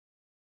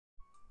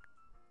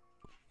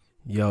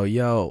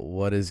Yo,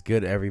 what is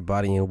good,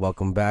 everybody, and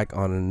welcome back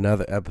on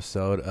another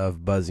episode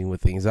of Buzzing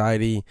with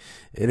Anxiety.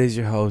 It is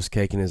your host,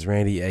 Caking is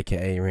Randy,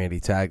 aka Randy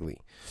Tagley.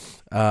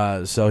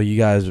 So you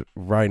guys,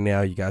 right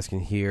now, you guys can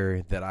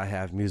hear that I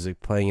have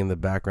music playing in the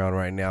background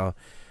right now.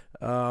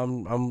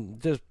 I'm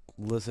just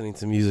listening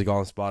to music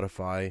on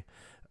Spotify,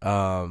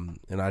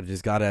 and I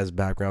just got it as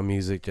background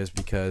music just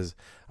because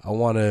I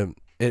want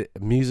to.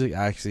 Music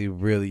actually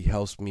really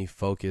helps me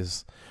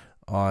focus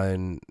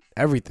on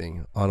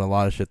everything, on a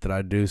lot of shit that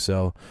I do.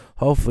 So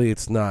hopefully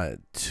it's not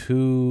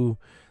too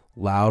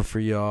loud for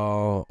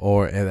y'all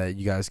and that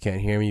you guys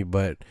can't hear me,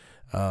 but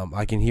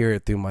I can hear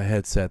it through my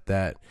headset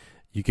that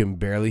you can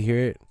barely hear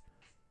it.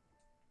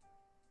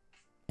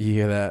 You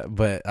hear that?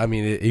 But I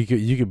mean,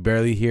 you could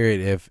barely hear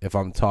it if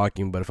I'm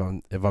talking, but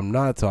if I'm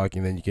not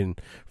talking, then you can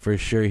for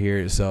sure hear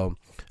it. So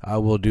I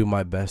will do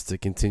my best to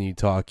continue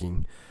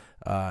talking.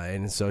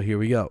 And so here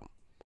we go.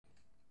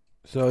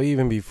 So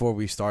even before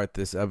we start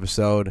this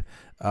episode,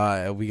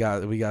 we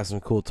got some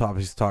cool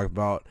topics to talk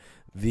about.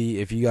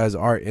 If you guys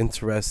are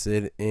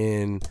interested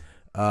in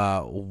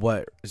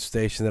what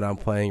station that I'm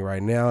playing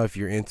right now, if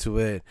you're into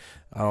it,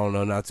 I don't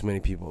know, not too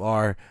many people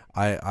are.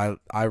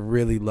 I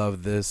really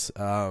love this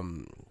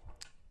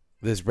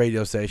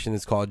radio station.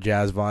 It's called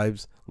Jazz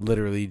Vibes,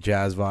 literally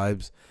Jazz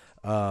Vibes.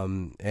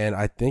 And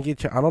I think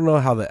I don't know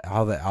how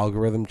the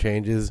algorithm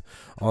changes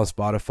on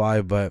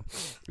Spotify, but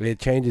it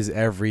changes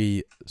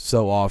every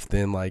so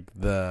often, like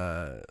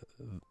I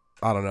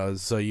don't know,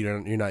 so you're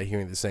not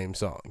hearing the same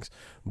songs.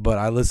 But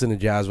I listen to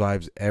Jazz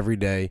Vibes every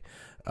day.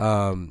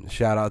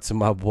 Shout out to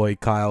my boy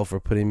Kyle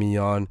for putting me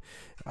on.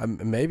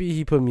 Maybe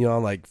he put me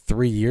on like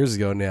 3 years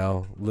ago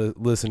now,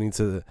 listening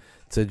to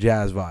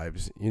Jazz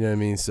Vibes. You know what I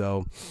mean?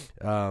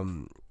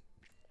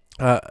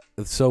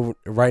 So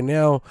right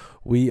now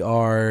we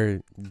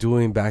are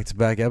doing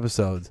back-to-back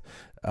episodes.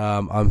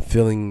 I'm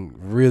feeling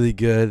really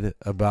good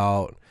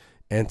about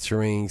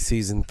entering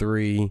season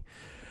 3.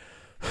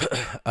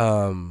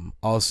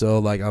 Also,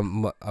 like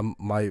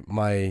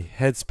my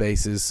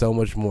headspace is so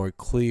much more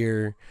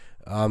clear.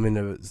 I'm in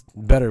a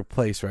better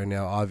place right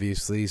now,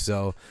 obviously.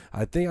 So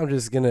I think I'm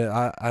just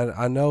gonna.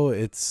 I know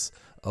it's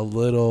a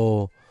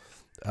little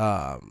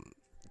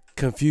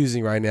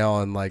confusing right now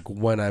on like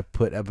when I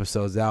put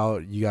episodes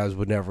out. You guys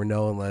would never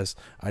know unless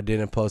I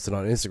didn't post it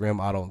on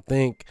Instagram, I don't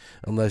think,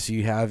 unless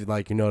you have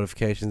like your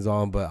notifications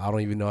on, but I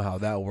don't even know how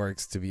that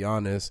works, to be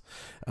honest.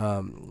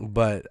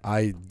 But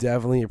I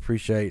definitely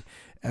appreciate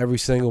every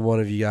single one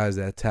of you guys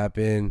that tap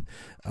in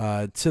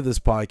to this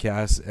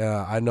podcast.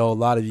 I know a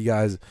lot of you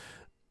guys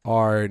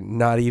are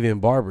not even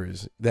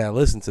barbers that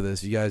listen to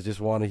this. You guys just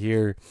want to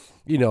hear,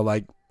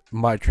 like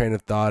my train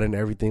of thought and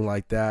everything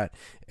like that.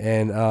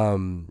 And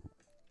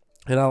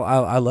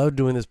I love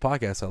doing this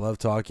podcast. I love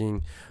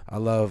talking. I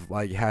love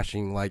like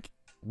hashing like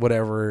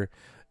whatever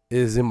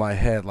is in my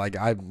head. Like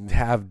I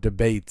have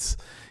debates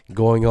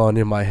going on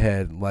in my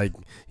head. Like,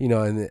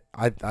 and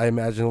I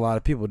imagine a lot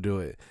of people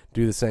do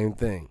the same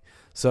thing.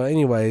 So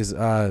anyways,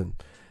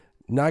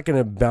 not going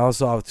to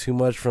bounce off too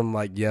much from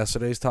like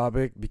yesterday's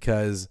topic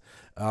because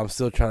I'm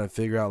still trying to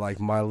figure out like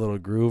my little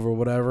groove or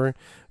whatever.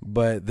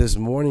 But this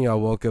morning I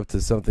woke up to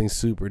something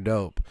super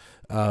dope.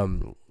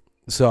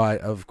 So I,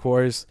 of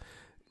course,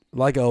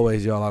 like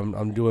always, y'all,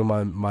 I'm doing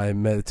my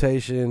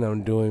meditation.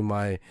 I'm doing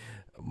my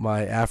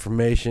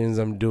affirmations.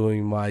 I'm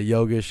doing my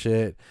yoga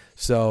shit.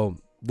 So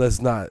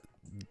let's not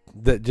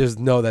just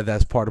know that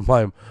that's part of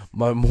my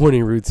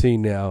morning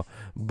routine now.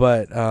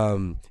 But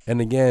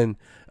and again,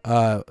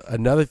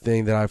 another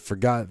thing that I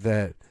forgot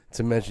to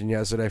mention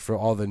yesterday for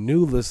all the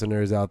new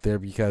listeners out there,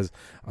 because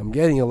I'm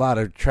getting a lot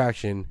of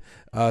traction.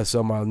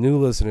 So my new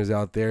listeners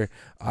out there,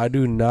 I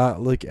do not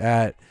look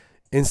at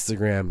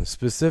Instagram,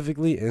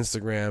 specifically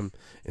Instagram,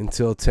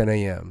 until 10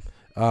 a.m.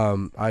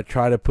 I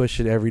try to push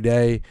it every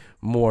day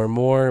more and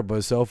more,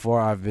 but so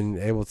far I've been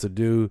able to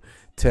do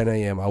 10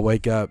 a.m. I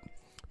wake up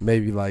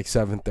maybe like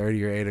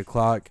 7:30 or 8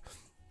 o'clock,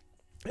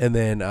 and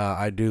then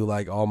I do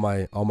like all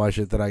my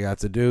shit that I got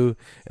to do,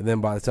 and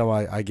then by the time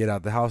I get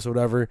out the house or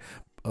whatever,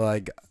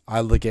 like I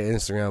look at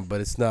Instagram,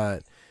 but it's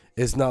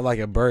not like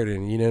a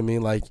burden, you know what I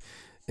mean? Like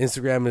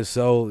Instagram is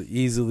so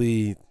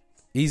easy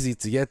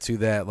to get to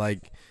that,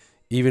 like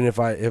even if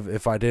I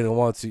didn't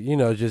want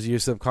to, just your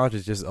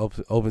subconscious just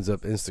opens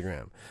up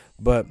Instagram.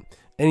 But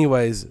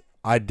anyways,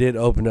 I did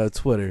open up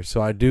Twitter,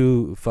 so I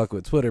do fuck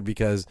with Twitter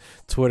because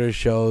Twitter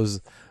shows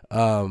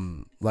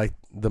like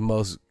the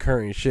most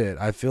current shit.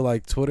 I feel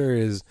like Twitter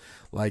is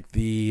like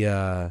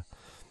the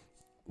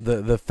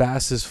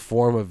fastest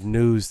form of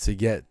news to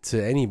get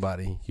to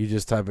anybody. You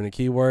just type in a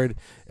keyword,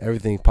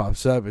 everything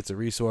pops up. It's a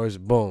resource,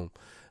 boom.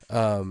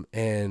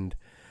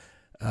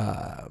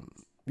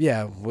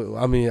 Yeah,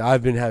 I mean,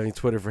 I've been having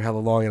Twitter for hella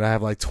long, and I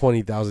have like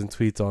 20,000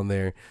 tweets on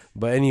there.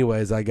 But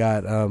anyways,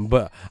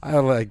 but I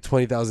have like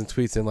 20,000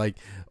 tweets and like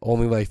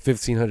only like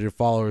 1,500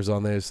 followers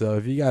on there. So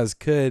if you guys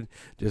could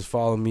just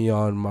follow me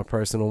on my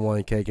personal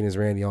one, Caking is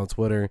Randy on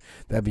Twitter,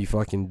 that'd be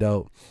fucking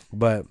dope.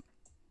 But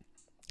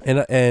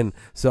And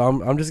so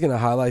I'm just gonna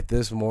highlight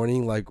this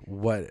morning like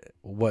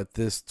what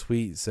this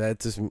tweet said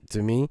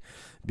to me,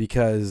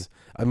 because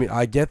I mean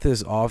I get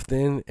this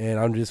often and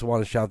I just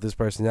want to shout this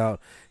person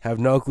out. Have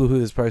no clue who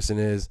this person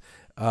is,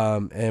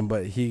 and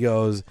but he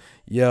goes,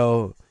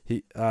 yo,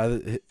 he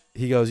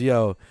goes,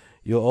 yo,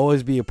 you'll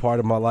always be a part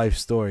of my life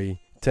story.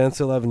 10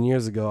 to 11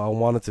 years ago, I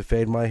wanted to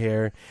fade my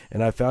hair,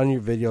 and I found your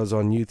videos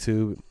on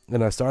YouTube,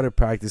 and I started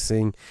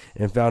practicing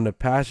and found a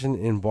passion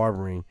in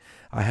barbering.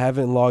 I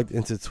haven't logged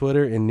into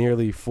Twitter in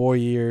nearly 4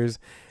 years,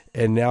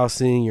 and now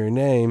seeing your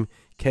name,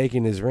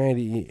 Caking is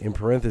Randy, in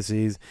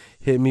parentheses,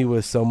 hit me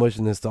with so much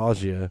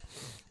nostalgia.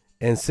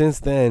 And since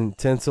then,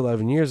 10 to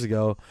 11 years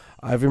ago,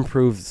 I've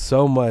improved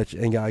so much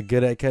and got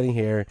good at cutting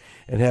hair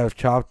and have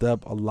chopped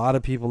up a lot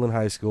of people in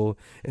high school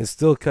and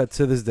still cut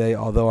to this day,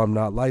 although I'm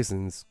not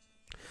licensed.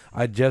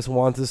 I just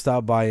want to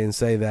stop by and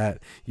say that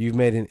you've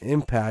made an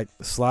impact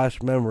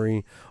 /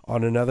 memory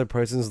on another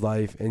person's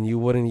life and you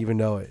wouldn't even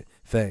know it.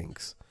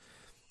 Thanks.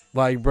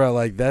 Like, bro,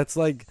 like that's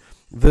like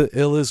the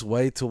illest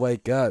way to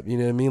wake up. You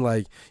know what I mean?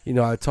 Like, you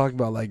know, I talk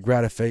about like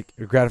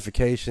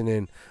gratification,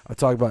 and I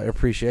talk about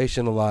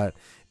appreciation a lot.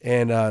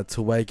 And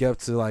to wake up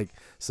to like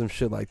some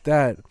shit like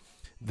that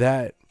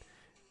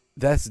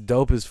that's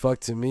dope as fuck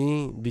to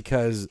me,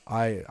 because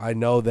I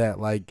know that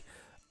like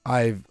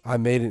I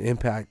made an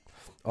impact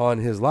on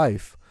his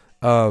life.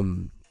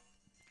 And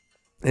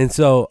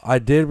so I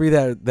did read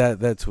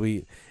that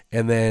tweet,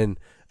 and then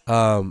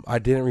I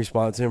didn't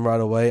respond to him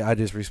right away. I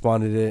just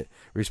responded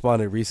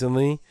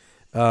recently,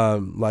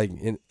 like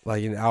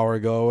an hour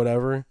ago or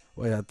whatever.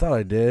 Wait, I thought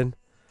I did.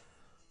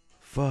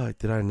 Fuck,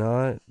 did I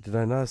not? Did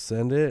I not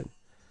send it?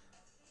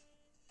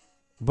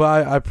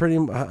 But I pretty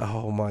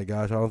oh my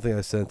gosh, I don't think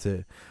I sent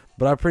it.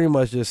 But I pretty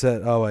much just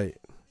said, oh wait.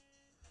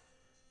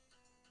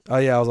 Oh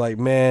yeah, I was like,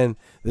 man,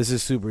 this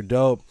is super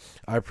dope.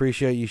 I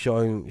appreciate you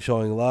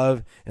showing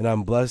love, and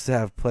I'm blessed to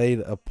have played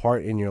a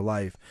part in your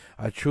life.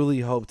 I truly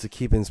hope to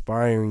keep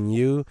inspiring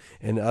you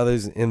and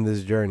others in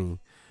this journey.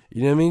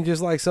 You know what I mean?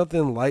 Just like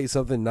something light,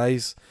 something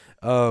nice.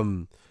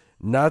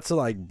 Not to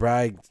like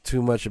brag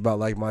too much about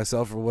like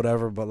myself or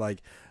whatever, but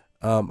like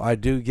I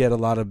do get a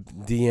lot of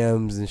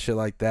DMs and shit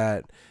like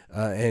that.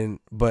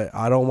 But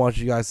I don't want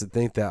you guys to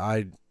think that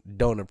I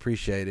don't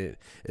appreciate it.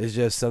 It's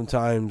just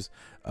sometimes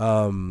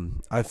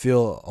I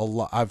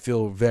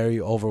feel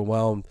very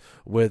overwhelmed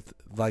with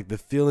like the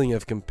feeling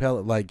of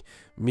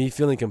me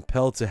feeling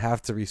compelled to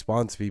have to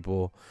respond to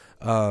people,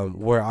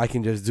 where I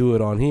can just do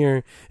it on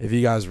here. If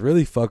you guys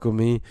really fuck with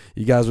me,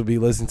 you guys would be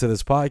listening to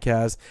this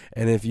podcast.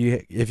 And if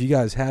you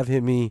guys have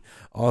hit me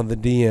on the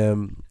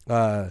DM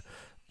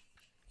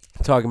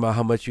talking about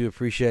how much you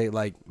appreciate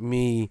like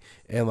me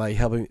and like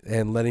helping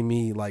and letting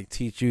me like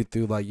teach you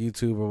through like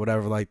YouTube or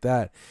whatever like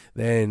that,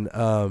 then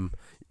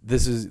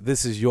this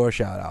is your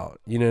shout out.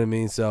 You know what I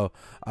mean? So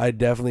I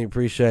definitely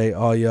appreciate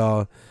all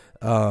y'all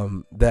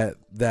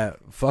that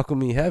fuck with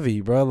me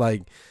heavy, bro.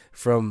 Like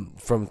from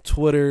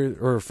Twitter,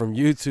 or from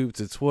YouTube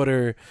to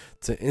Twitter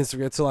to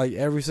Instagram to like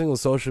every single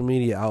social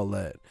media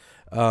outlet.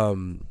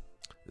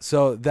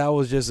 So that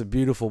was just a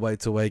beautiful way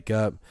to wake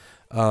up.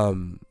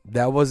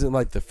 That wasn't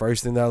like the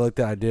first thing that I looked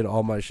at. I did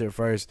all my shit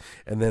first,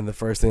 and then the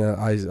first thing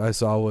I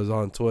saw was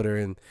on Twitter,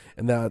 and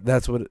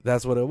that's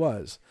what it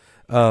was.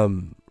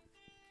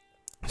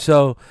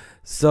 So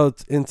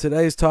in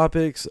today's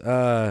topics,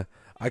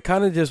 I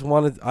kind of just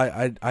wanted,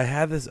 I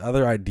had this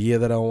other idea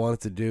that I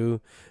wanted to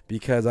do,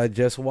 because I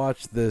just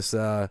watched this,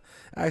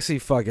 actually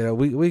fuck it,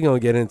 we gonna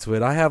get into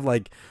it. I have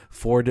like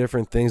 4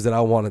 different things that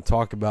I want to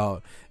talk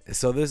about,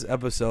 so this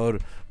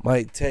episode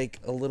might take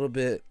a little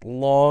bit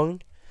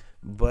long,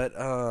 but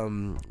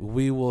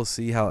we will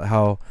see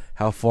how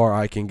far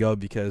I can go,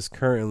 because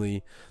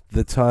currently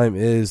the time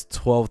is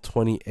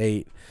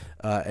 12:28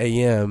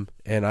 a.m.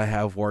 and I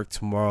have work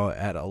tomorrow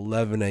at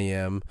 11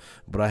 a.m.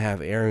 but I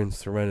have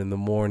errands to run in the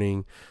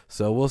morning,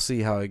 so we'll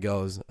see how it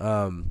goes.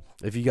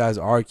 If you guys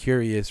are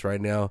curious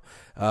right now,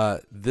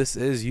 this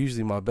is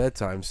usually my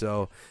bedtime.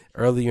 So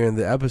earlier in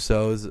the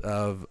episodes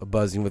of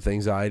Buzzing with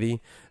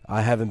Anxiety,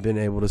 I haven't been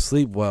able to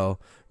sleep well,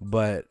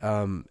 but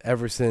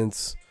ever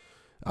since,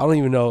 I don't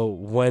even know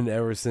when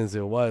ever since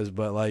it was,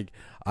 but like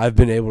I've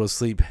been able to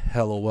sleep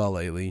hella well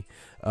lately.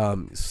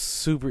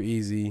 Super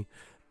easy,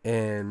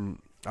 and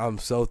I'm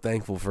so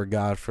thankful for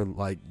God for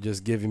like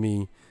just giving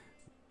me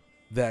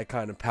that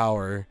kind of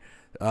power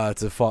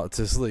to fall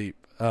to sleep.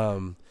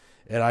 And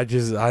I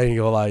ain't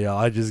gonna lie, y'all,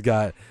 I just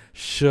got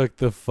shook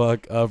the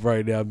fuck up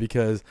right now,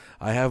 because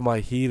I have my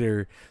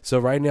heater. So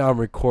right now I'm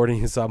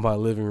recording inside my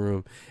living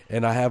room,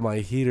 and I have my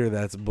heater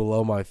that's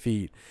below my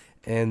feet.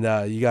 And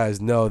you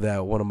guys know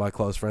that one of my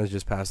close friends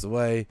just passed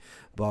away,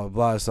 blah, blah,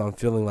 blah. So I'm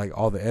feeling like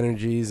all the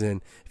energies.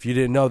 And if you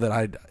didn't know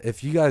that,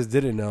 if you guys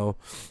didn't know,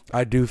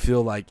 I do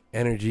feel like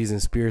energies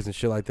and spirits and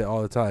shit like that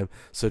all the time.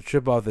 So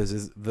trip off this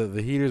is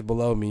the heater's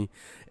below me,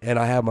 and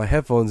I have my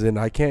headphones in.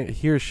 I can't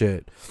hear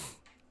shit.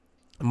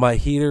 my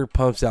heater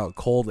pumps out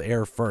cold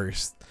air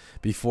first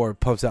before it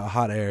pumps out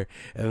hot air,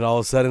 and then all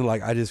of a sudden,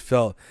 like, I just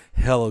felt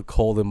hella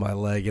cold in my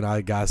leg, and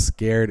I got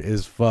scared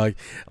as fuck.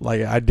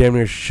 Like, I damn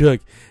near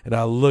shook, and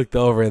I looked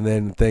over, and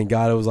then thank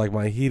God it was like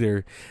my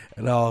heater,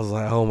 and I was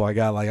like, oh my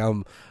God, like,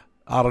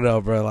 I don't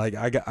know, bro, like,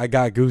 I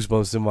got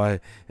goosebumps in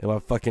my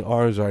fucking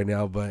arms right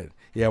now. But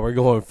yeah, we're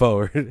going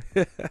forward.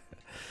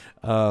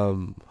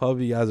 Hope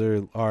you guys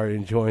are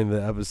enjoying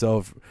the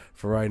episode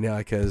for right now,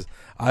 because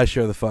I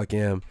sure the fuck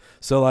am.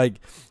 So, like,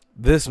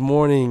 this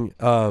morning,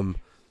 I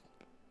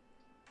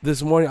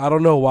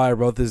don't know why I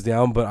wrote this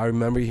down, but I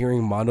remember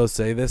hearing Mondo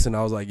say this, and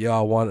I was like, yo,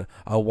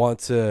 I want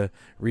to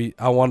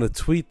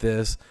tweet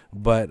this,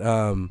 but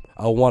I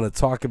want to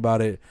talk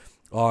about it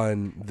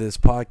on this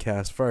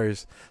podcast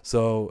first.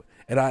 So,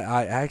 and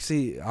I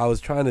was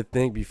trying to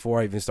think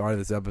before I even started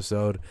this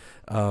episode,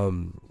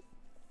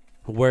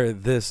 where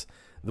this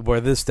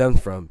stems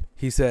from.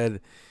 He said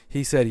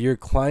your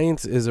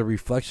clients is a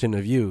reflection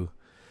of you.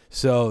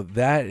 So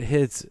that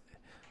hits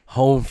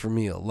home for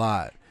me a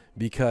lot,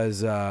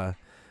 because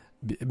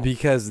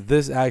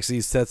this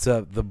actually sets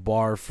up the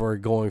bar for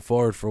going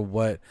forward for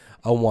what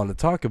I want to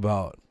talk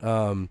about.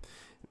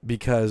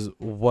 Because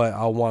what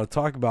I want to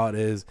talk about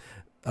is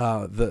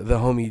the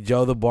homie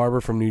Joe the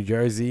Barber from New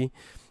Jersey.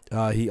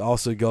 He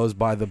also goes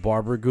by the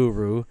Barber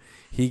Guru.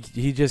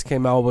 He just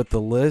came out with the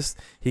list.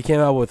 He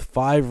came out with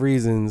 5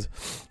 reasons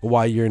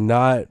why you're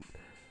not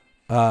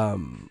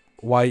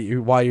why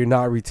you're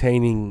not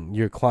retaining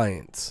your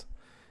clients.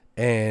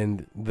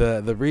 And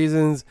the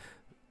reasons,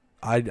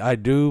 I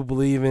do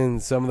believe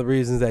in some of the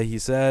reasons that he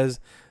says.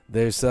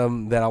 There's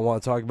some that I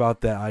want to talk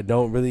about that I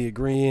don't really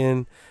agree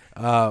in.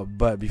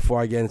 But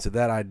before I get into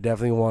that, I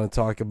definitely want to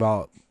talk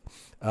about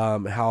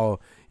how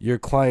your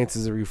clients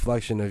is a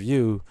reflection of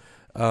you.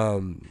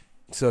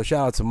 So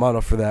shout out to Mono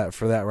for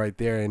that right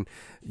there. And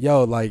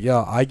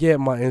I get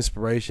my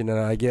inspiration, and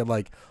I get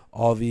like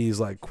all these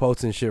like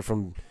quotes and shit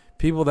from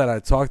people that I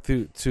talk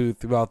to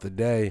throughout the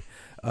day.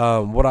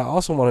 What I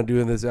also want to do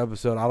in this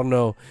episode, I don't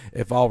know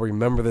if I'll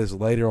remember this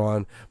later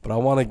on, but I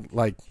want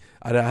to,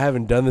 I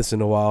haven't done this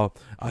in a while.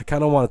 I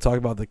kind of want to talk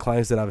about the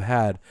clients that I've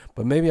had,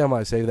 but maybe I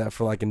might save that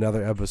for like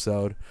another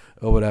episode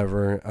or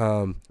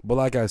whatever. But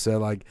like I said,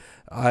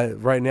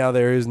 right now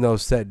there is no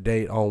set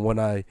date on when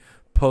I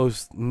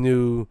post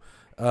new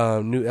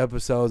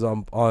episodes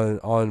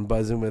on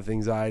Buzzing with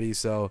Anxiety.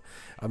 So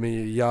I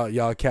mean,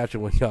 y'all catch it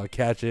when y'all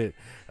catch it.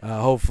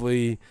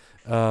 Hopefully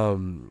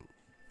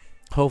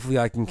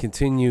I can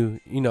continue,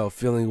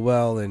 feeling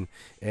well and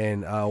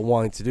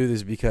wanting to do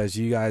this, because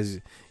you guys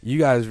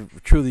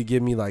truly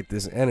give me like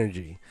this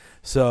energy.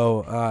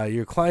 So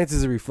your clients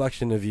is a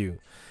reflection of you.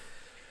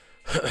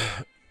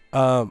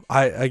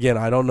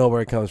 I don't know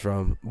where it comes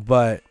from,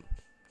 but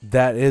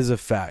that is a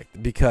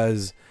fact,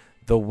 because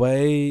the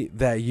way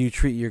that you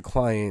treat your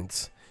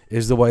clients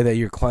is the way that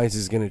your clients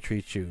is going to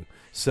treat you.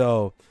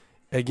 So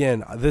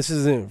again, this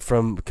isn't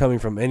coming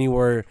from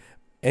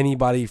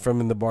anybody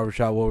from in the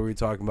barbershop, what were we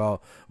talking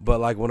about,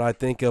 but like when I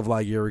think of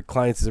like your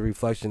clients is a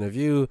reflection of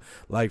you,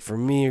 like for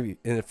me,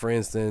 for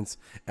instance,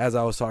 as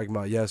I was talking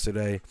about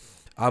yesterday,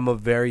 I'm a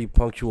very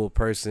punctual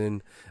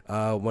person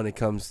when it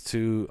comes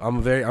to,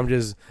 I'm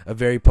just a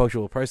very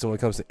punctual person when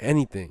it comes to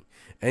anything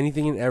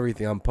and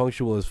everything. I'm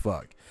punctual as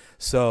fuck.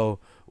 So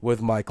with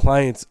my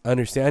clients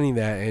understanding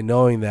that and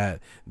knowing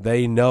that,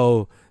 they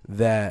know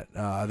that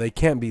they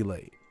can't be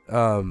late.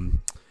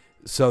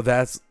 So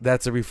that's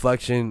a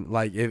reflection.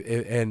 Like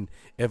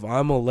if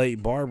I'm a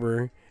late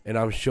barber and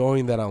I'm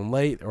showing that I'm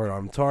late or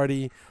I'm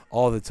tardy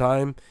all the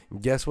time,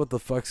 guess what the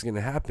fuck's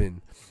gonna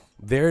happen?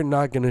 They're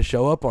not gonna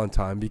show up on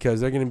time, because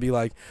they're gonna be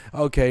like,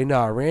 okay,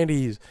 nah,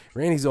 Randy's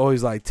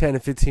always like 10 to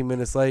 15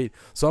 minutes late,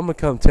 so I'm gonna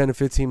come 10 to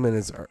 15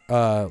 minutes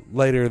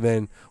later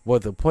than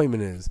what the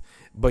appointment is.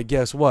 But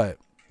guess what?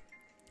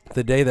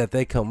 The day that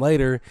they come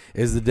later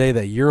is the day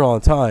that you're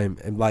on time,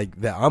 and like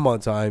that I'm on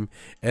time,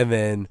 and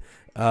then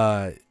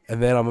I'm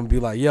gonna be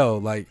like, yo,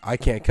 like I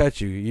can't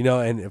cut you,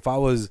 And if I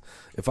was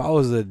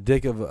a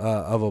dick of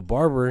a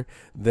barber,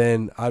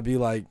 then I'd be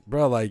like,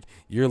 bro, like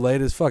you're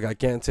late as fuck, I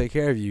can't take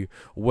care of you.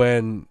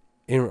 When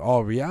in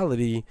all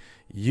reality,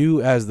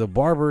 you as the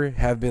barber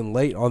have been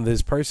late on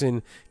this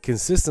person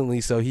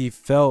consistently, so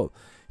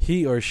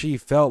he or she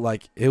felt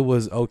like it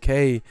was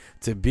okay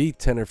to be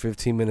 10 or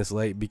 15 minutes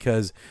late,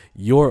 because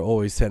you're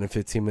always 10 or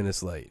 15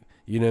 minutes late.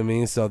 You know what I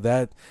mean? So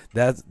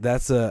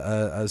that's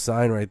a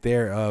sign right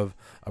there of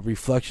a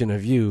reflection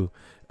of you.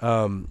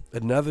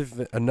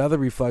 Another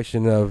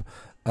reflection of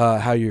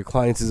how your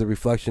clients is a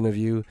reflection of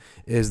you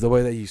is the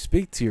way that you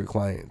speak to your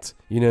clients.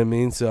 You know what I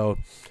mean? So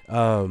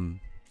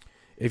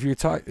if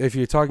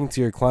you're talking to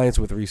your clients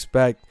with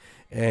respect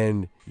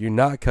and you're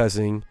not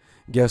cussing,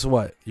 guess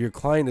what? Your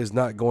client is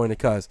not going to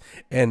cuss.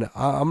 And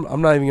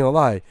I'm not even gonna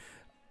lie.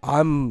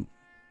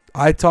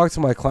 I talk to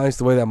my clients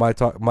the way that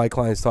my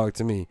clients talk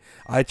to me.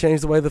 I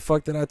change the way the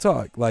fuck that I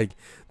talk. Like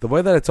the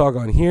way that I talk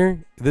on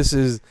here, this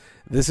is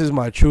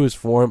my truest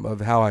form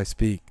of how I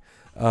speak.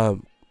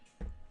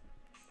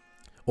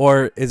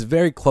 or it's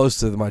very close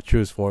to my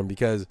truest form,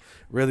 because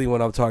really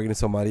when I'm talking to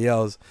somebody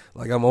else,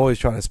 like I'm always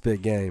trying to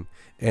spit game.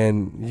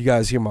 And you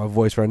guys hear my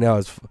voice right now.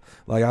 It's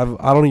like I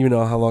don't even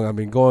know how long I've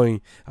been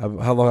going,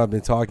 how long I've been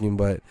talking,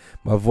 but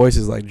my voice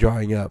is like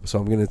drying up. So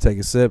I'm gonna take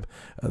a sip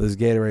of this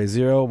Gatorade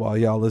Zero while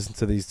y'all listen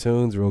to these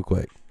tunes real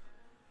quick.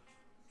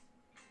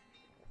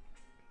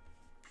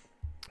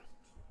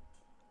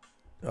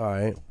 All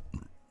right.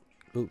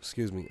 Oops,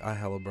 excuse me. I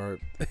hella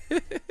burp.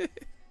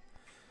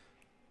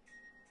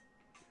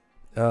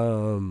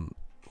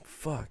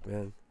 Fuck,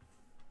 man.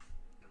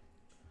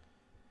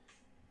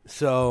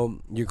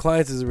 So your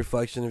clients is a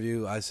reflection of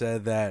you. I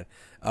said that.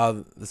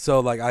 So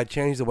like I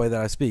changed the way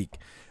that I speak.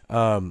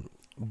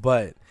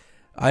 But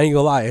I ain't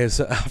gonna lie. I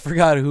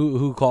forgot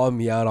who called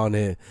me out on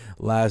it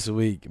last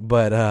week.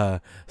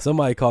 But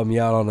somebody called me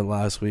out on it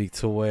last week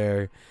to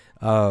where,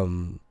 it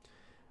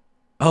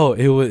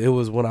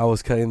was when I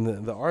was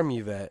cutting the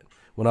army vet.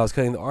 When I was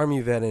cutting the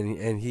army vet,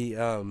 and he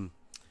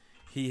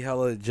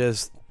hella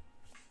just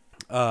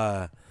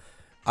I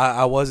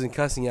wasn't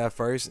cussing at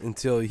first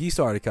until he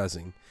started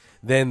cussing.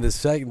 Then the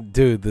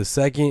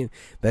second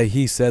that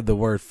he said the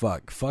word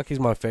fuck is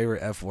my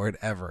favorite F word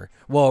ever.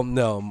 Well,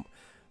 no,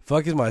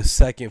 fuck is my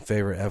second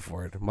favorite F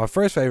word. My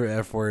first favorite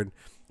F word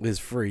is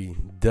free,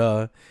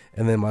 duh,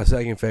 and then my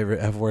second favorite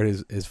F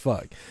word is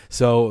fuck.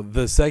 So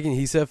the second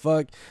he said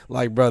fuck,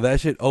 like, bro,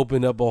 that shit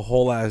opened up a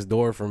whole ass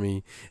door for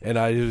me, and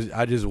I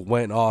just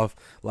went off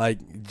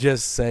like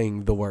just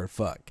saying the word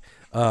fuck.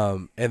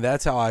 And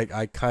that's how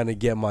I kind of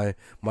get my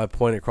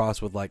point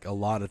across with like a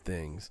lot of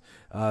things.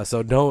 So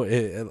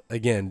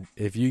again,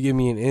 if you give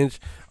me an inch,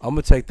 I'm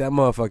gonna take that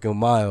motherfucking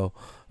mile.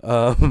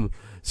 And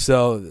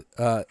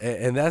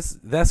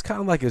that's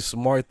kind of like a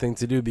smart thing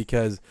to do,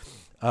 because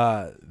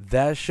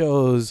that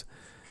shows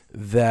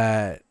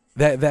that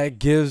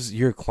gives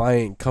your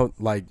client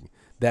like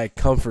that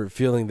comfort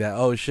feeling that,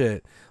 oh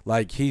shit,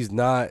 like he's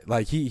not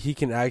like he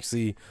can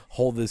actually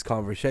hold this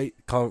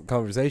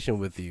conversation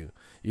with you.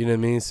 You know what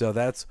I mean? So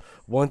that's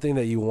one thing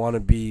that you want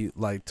to be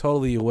like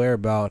totally aware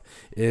about,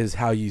 is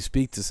how you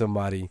speak to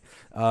somebody.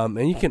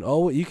 And you can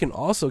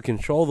also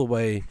control the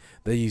way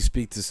that you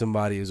speak to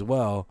somebody as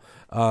well.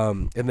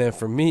 And then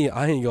for me,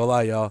 I ain't gonna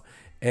lie, y'all,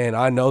 and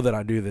I know that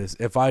I do this.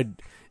 If a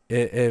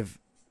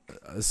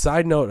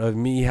side note of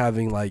me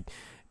having like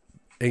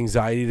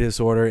anxiety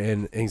disorder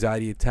and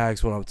anxiety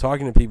attacks when I'm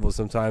talking to people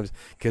sometimes,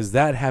 because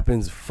that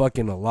happens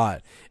fucking a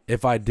lot.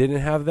 If I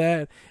didn't have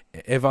that,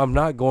 if I'm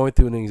not going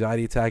through an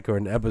anxiety attack or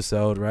an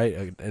episode,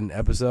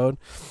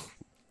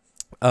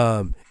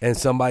 and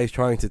somebody's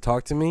trying to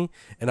talk to me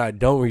and I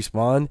don't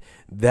respond,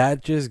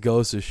 that just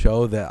goes to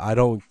show that I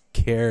don't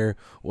care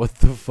what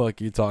the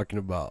fuck you're talking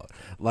about.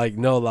 Like,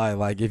 no lie,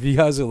 like if you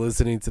guys are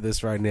listening to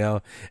this right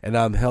now and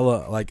I'm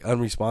hella like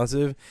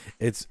unresponsive,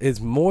 it's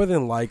more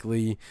than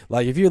likely,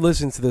 like if you're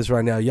listening to this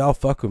right now, y'all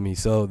fuck with me,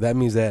 so that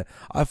means that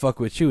I fuck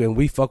with you and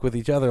we fuck with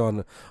each other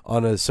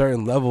on a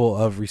certain level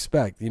of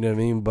respect, you know what I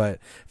mean? But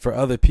for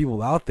other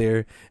people out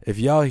there, if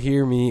y'all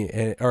hear me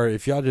or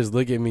if y'all just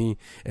look at me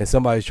and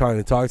somebody's trying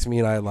to talk to me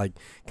and I like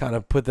kind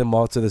of put them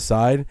all to the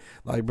side,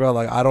 like, bro,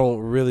 like I don't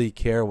really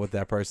care what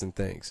that person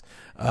thinks.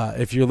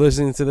 If you're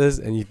listening to this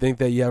and you think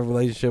that you have a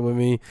relationship with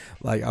me,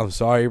 like, I'm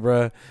sorry,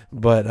 bro,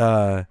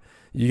 but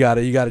you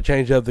gotta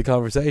change up the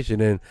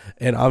conversation,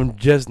 and I'm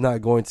just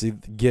not going to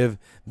give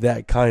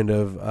that kind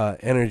of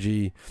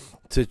energy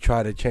to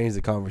try to change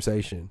the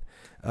conversation.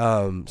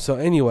 So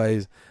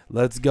anyways,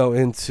 let's go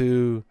ahead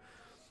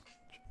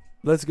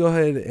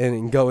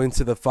and go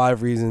into the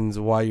 5 reasons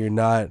why you're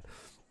not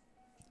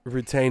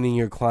retaining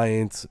your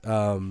clients.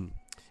 And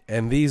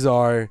these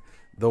are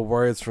the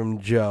words from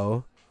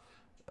Joe.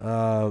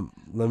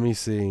 Let me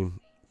see.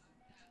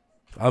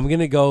 I'm going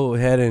to go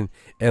ahead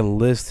and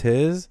list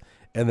his,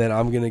 and then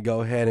I'm going to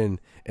go ahead and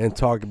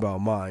talk about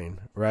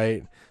mine,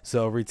 right?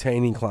 So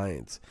retaining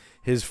clients.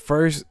 His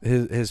first,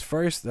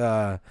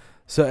 so,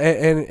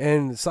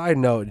 and side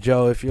note,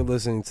 Joe, if you're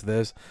listening to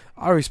this,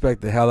 I respect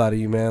the hell out of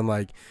you, man.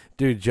 Like,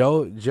 dude,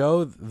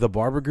 Joe, the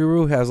barber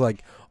guru, has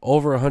like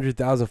over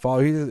 100,000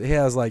 followers. He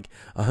has like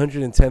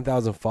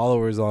 110,000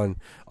 followers on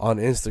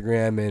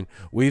Instagram, and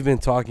we've been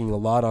talking a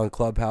lot on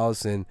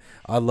Clubhouse, and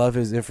I love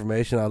his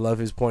information. I love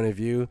his point of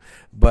view,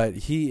 but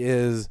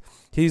he's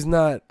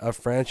not a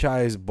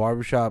franchise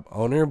barbershop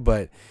owner,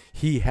 but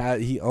he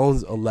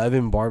owns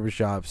 11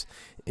 barbershops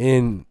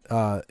in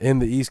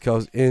the East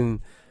Coast,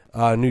 in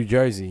New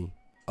Jersey.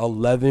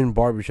 11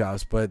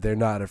 barbershops, but they're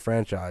not a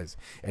franchise,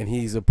 and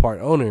he's a part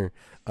owner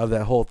of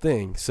that whole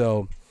thing.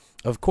 So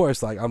of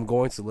course, like, I'm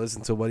going to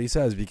listen to what he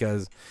says,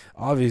 because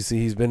obviously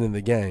he's been in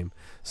the game.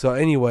 So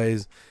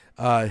anyways,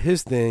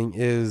 his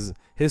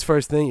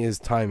first thing is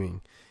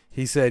timing.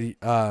 He said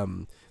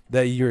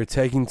that you're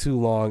taking too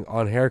long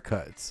on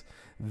haircuts.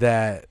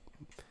 That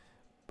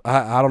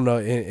I don't know,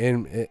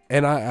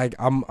 and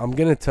I'm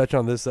gonna touch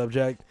on this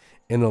subject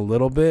in a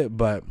little bit,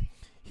 but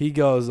he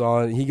goes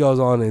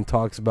on and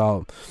talks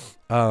about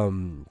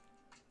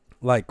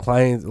like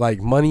clients, like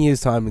money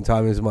is time and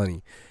time is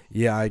money.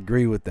 Yeah, I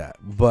agree with that.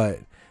 But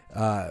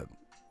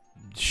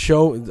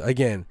show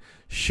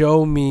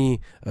show me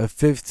a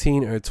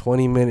 15 or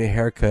 20-minute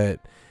haircut,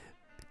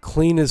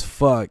 clean as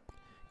fuck,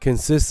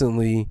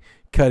 consistently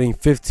cutting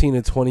 15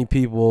 to 20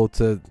 people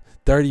to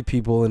 30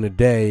 people in a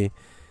day.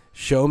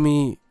 Show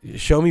me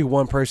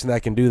one person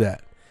that can do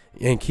that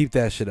and keep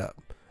that shit up.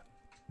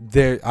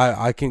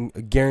 I can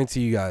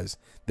guarantee you guys,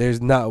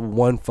 there's not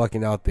one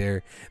fucking out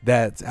there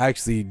that's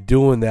actually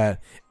doing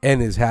that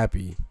and is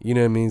happy. You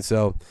know what I mean?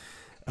 So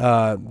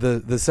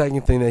the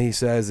second thing that he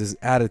says is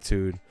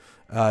attitude.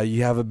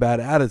 You have a bad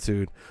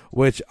attitude,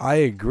 which I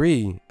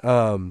agree.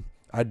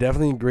 I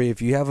definitely agree.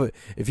 If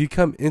you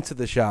come into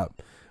the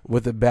shop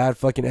with a bad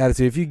fucking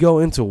attitude, if you go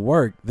into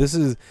work, this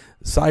is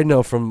side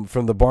note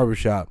from the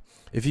barbershop.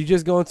 If you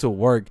just go into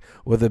work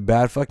with a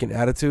bad fucking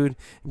attitude,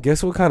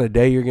 guess what kind of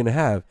day you're going to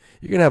have?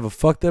 You're going to have a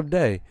fucked up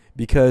day,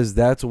 because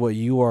that's what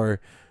you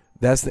are.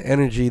 That's the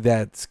energy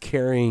that's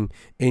carrying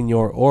in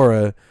your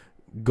aura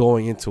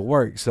going into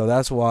work. So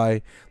that's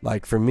why,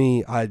 like, for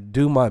me, I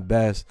do my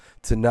best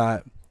to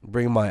not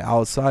bring my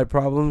outside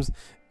problems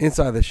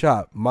inside the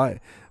shop. My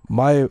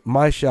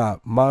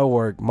shop, my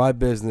work, my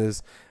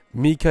business,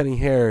 me cutting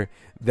hair,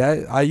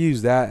 that I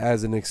use that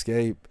as an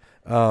escape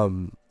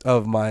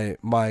of my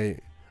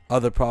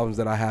other problems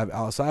that I have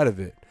outside of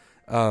it.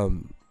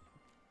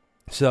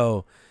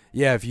 So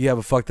yeah, if you have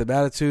a fucked up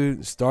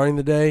attitude starting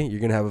the day,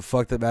 you're gonna have a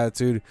fucked up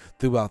attitude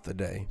throughout the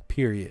day,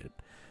 period.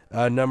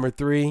 Number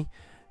 3,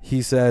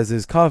 he says,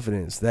 is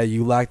confidence, that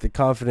you lack the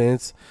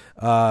confidence.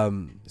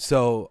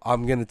 So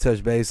I'm going to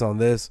touch base on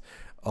this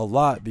a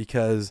lot,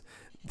 because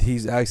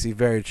he's actually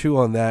very true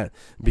on that,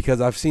 because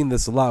I've seen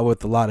this a lot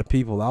with a lot of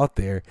people out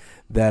there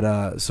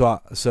that,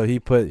 so he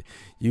put,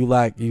 you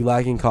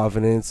lacking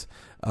confidence.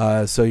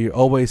 So you're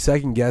always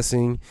second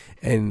guessing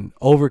and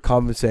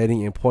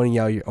overcompensating and pointing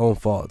out your own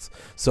faults.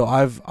 So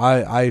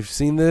I've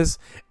seen this,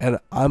 and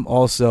I'm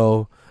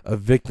also a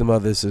victim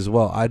of this as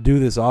well. I do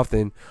this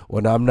often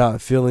when I'm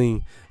not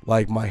feeling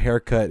like my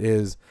haircut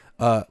is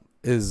up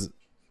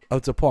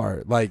to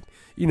par. Like,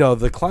 you know,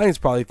 the clients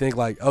probably think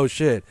like, oh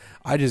shit,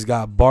 I just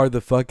got barred the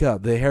fuck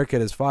up, the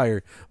haircut is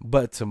fire.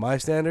 But to my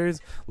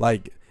standards,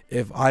 like,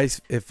 if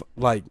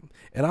like,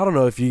 and I don't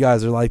know if you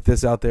guys are like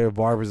this out there,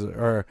 barbers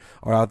are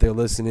out there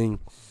listening.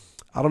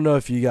 I don't know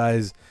if you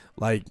guys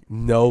like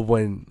know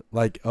when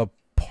like a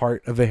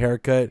part of a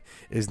haircut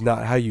is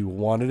not how you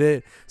wanted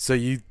it, so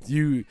you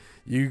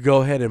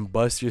go ahead and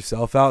bust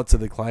yourself out to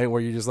the client,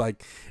 where you're just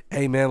like,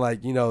 hey man,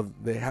 like, you know,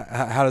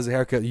 how does the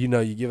haircut, you know,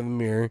 you give them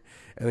the mirror,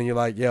 and then you're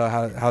like, yo,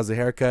 how's the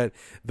haircut?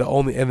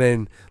 And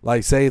then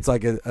like, say it's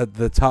like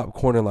the top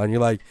corner line,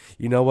 you're like,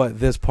 you know what,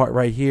 this part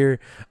right here,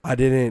 I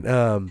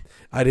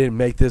didn't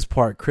make this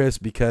part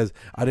crisp because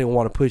I didn't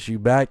want to push you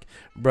back,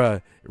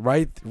 bruh.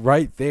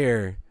 Right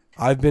there,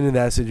 I've been in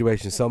that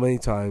situation so many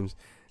times,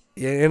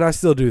 and I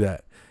still do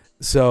that.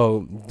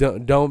 So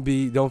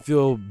don't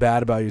feel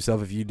bad about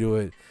yourself if you do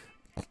it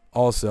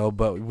also,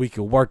 but we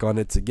can work on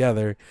it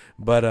together.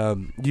 But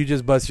you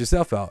just bust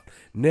yourself out.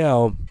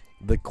 Now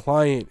the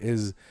client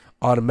is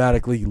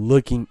automatically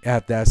looking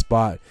at that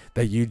spot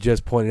that you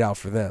just pointed out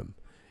for them.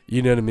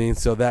 You know what I mean?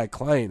 So that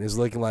client is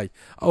looking like,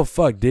 oh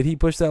fuck, did he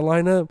push that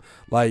line up?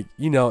 Like,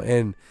 you know,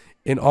 and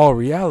in all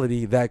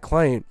reality, that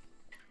client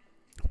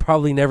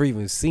probably never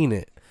even seen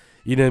it.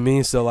 You know what I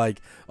mean? So like,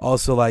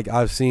 also like,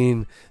 I've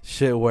seen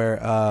shit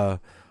where I've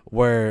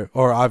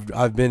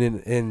been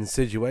in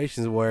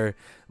situations where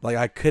like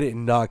I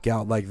couldn't knock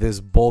out like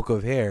this bulk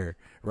of hair,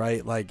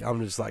 right? Like,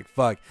 I'm just like,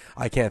 fuck,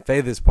 I can't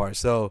fade this part.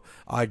 So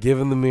I give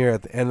them the mirror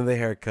at the end of the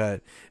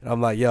haircut, and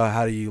I'm like, yo,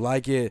 how do you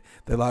like it?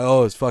 They're like,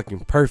 oh, it's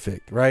fucking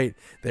perfect, right?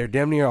 They're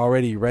damn near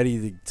already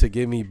ready to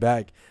give me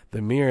back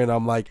the mirror, and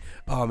I'm like,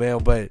 oh man,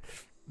 but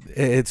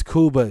it's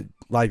cool, but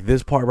like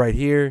this part right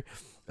here,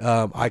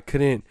 I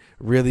couldn't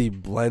really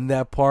blend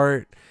that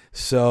part,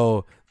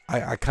 so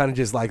I kind of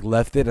just like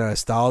left it and I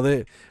styled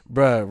it.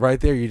 Bruh, right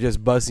there, you're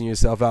just busting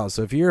yourself out.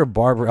 So if you're a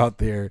barber out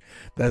there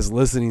that's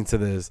listening to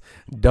this,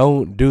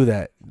 don't do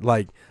that.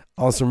 Like,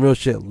 on some real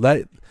shit,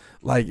 clients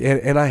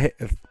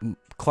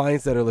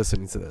that are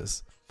listening to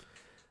this,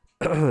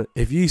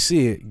 if you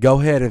see it,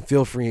 go ahead and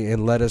feel free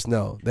and let us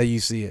know that you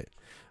see it.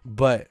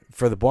 But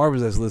for the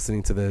barbers that's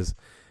listening to this,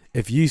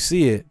 if you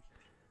see it,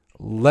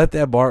 let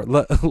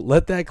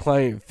that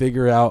client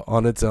figure out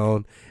on its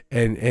own,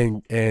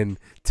 and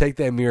take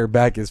that mirror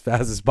back as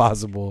fast as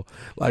possible,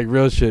 like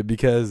real shit,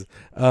 because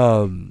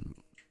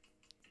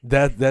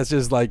that's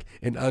just like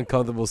an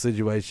uncomfortable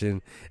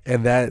situation,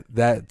 and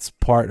that's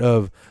part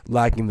of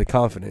lacking the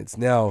confidence.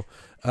 Now,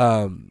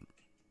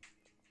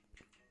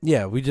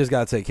 yeah, we just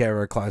gotta take care of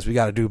our clients. We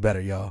gotta do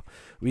better, y'all.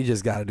 We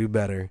just gotta do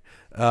better.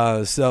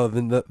 So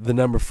the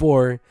number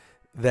 4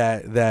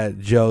 that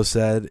Joe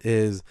said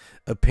is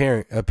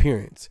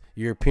appearance.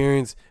 Your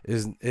appearance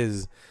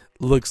is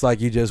looks like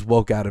you just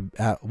woke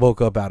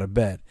up out of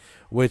bed,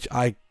 which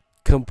I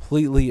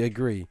completely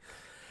agree.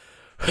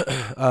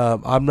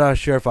 I'm not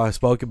sure if I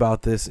spoke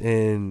about this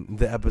in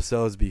the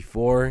episodes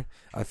before.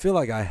 I feel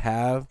like I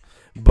have,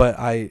 but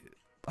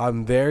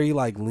I'm very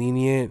like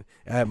lenient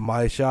at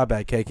my shop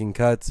at Cake and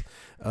Cuts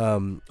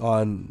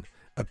on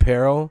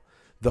apparel,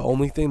 The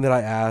only thing that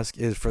I ask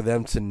is for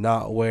them to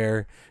not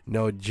wear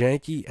no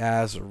janky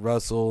ass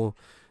Russell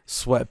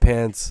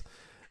sweatpants.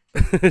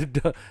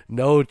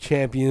 No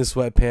champion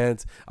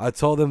sweatpants. I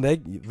told them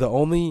the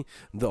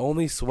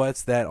only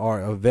sweats that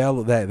are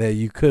available that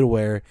you could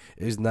wear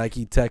is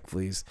Nike Tech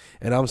Fleece.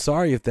 And I'm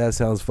sorry if that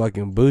sounds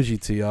fucking bougie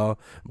to y'all,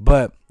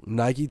 but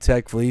Nike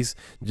Tech Fleece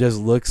just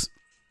looks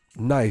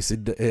nice.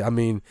 I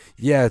mean,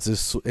 yeah, it's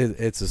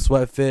a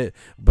sweat fit,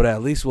 but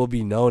at least we'll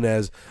be known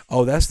as,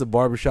 oh, that's the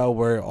barbershop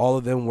where all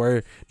of them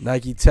wear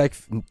Nike Tech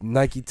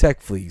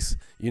Fleece.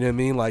 You know what I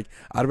mean? Like,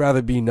 I'd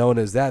rather be known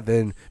as that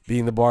than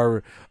being the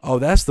barber. Oh,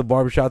 that's the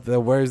barbershop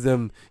that wears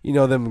them,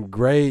 them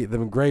gray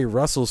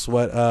Russell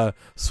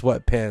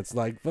sweatpants.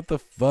 Like, what the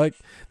fuck?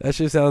 That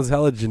shit sounds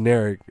hella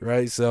generic,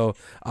 right? So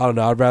I don't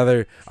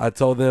know. I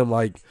told them,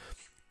 like,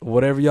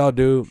 whatever y'all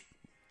do,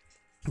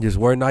 just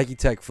wear Nike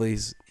Tech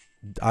Fleece.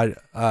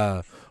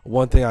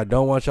 One thing I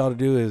don't want y'all to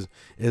do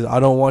is I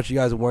don't want you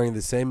guys wearing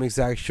the same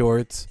exact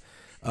shorts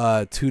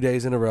 2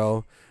 days in a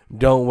row.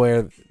 Don't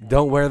wear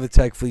the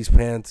Tech Fleece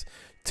pants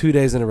 2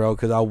 days in a row,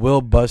 because I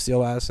will bust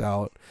your ass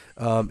out.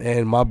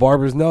 And my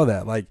barbers know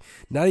that. Like,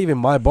 not even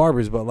my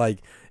barbers, but like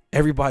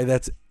everybody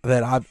that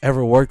I've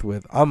ever worked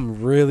with.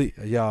 I'm really,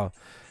 y'all.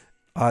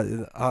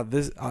 I'm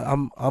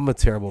a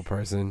terrible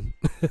person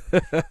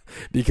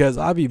because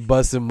I be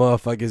busting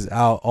motherfuckers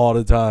out all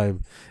the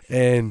time,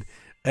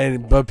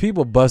 but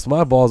people bust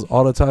my balls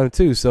all the time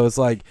too. So it's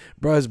like,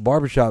 bro, it's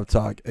barbershop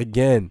talk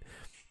again.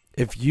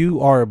 If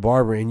you are a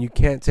barber and you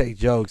can't take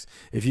jokes,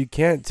 if you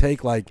can't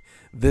take like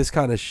this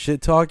kind of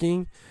shit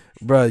talking,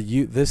 bro,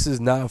 this is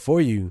not for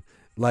you.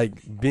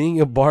 Like, being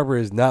a barber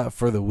is not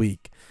for the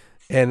weak,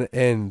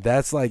 and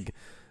that's like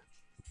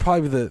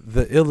probably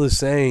the illest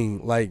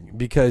saying, like,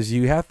 because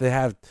you have to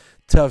have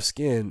tough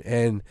skin.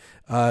 And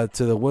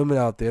to the women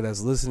out there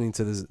that's listening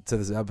to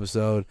this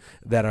episode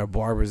that are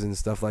barbers and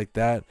stuff like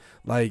that,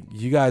 like,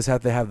 you guys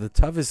have to have the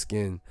toughest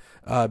skin,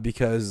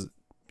 because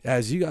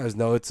as you guys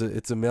know, it's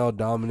a male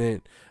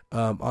dominant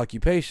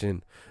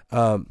occupation,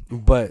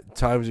 but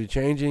times are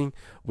changing.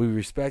 We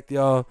respect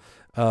y'all.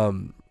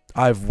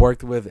 I've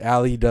worked with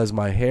Allie, does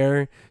my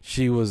hair.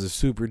 She was a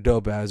super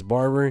dope ass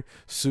barber,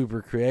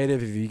 super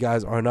creative. If you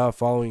guys are not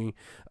following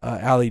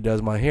Allie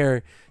does my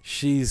hair,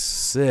 she's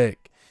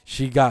sick.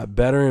 She got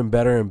better and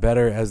better and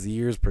better as the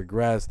years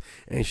progressed,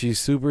 and she's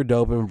super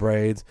dope in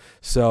braids.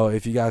 So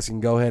if you guys can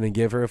go ahead and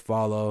give her a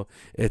follow,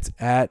 it's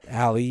at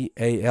Allie,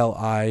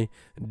 ALI,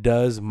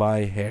 does my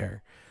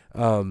hair.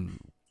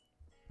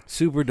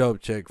 Super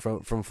dope chick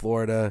from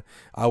Florida.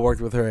 I worked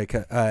with her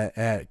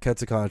at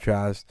Cuts of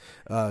Contrast.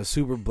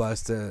 Super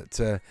blessed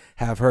to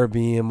have her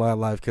be in my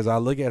life, because I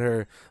look at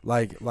her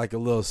like a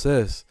little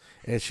sis,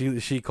 and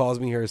she calls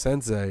me her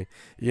sensei.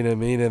 You know what I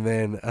mean? And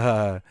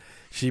then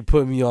she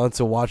put me on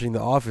to watching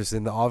The Office,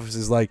 and The Office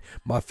is like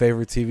my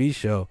favorite TV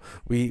show.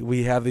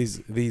 We have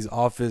these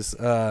Office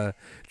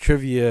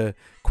trivia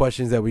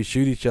questions that we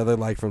shoot each other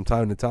like from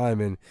time to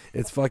time, and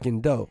it's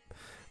fucking dope.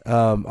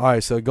 All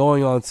right, so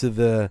going on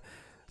to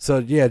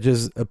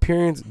just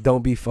appearance,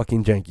 don't be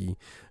fucking janky.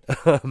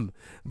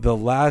 The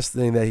last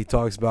thing that he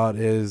talks about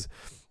is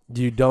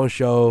you don't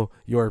show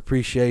your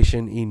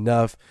appreciation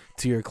enough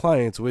to your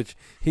clients, which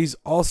he's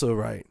also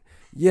right.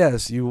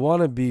 Yes, you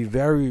want to be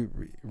very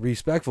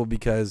respectful,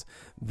 because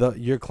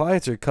your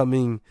clients are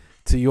coming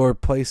to your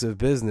place of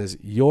business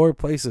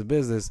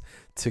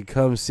to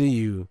come see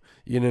you.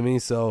 You know what I mean?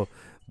 So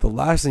the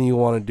last thing you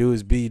want to do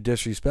is be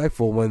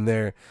disrespectful when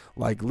they're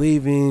like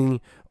leaving,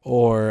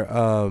 or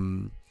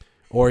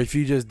if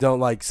you just don't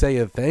like say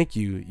a thank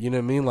you. You know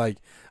what I mean? Like,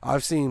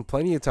 I've seen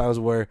plenty of times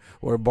where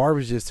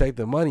barbers just take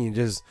the money and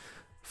just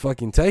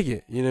fucking take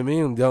it. You know what I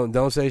mean?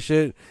 Don't say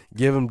shit.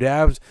 Give them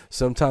dabs.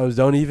 Sometimes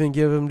don't even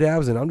give them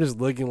dabs. And I'm just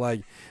looking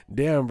like,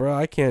 damn, bro,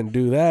 I can't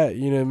do that.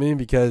 You know what I mean?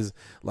 Because,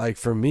 like,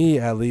 for me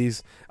at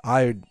least,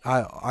 I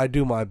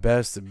do my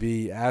best to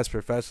be as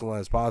professional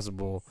as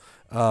possible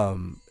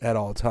at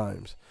all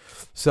times.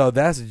 So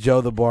that's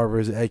Joe the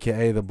Barbers,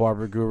 aka the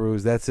Barber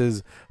Gurus. That's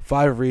his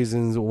 5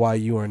 reasons why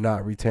you are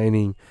not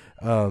retaining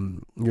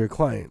your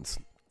clients.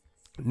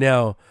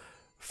 Now,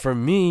 for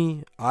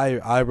me,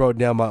 I wrote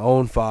down my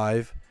own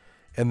 5,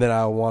 and then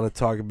I want to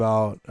talk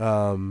about.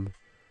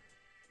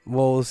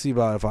 We'll see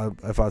about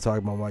if I talk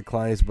about my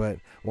clients, but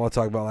I want to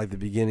talk about like the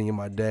beginning of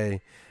my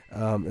day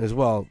as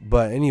well.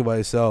 But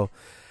anyway, so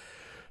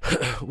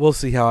we'll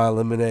see how I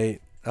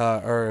eliminate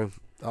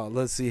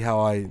let's see how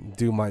I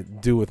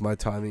do with my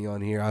timing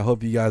on here. I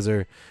hope you guys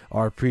are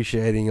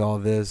appreciating all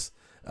this,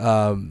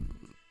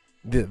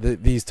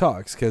 these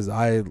talks, because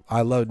I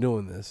love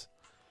doing this.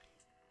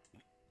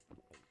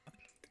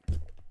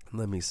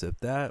 Let me sip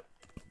that.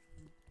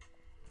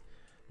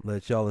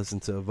 Let y'all listen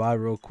to a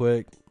vibe real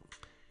quick.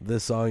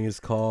 This song is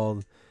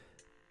called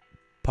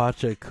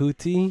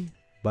Pachacuti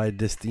by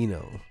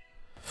Destino.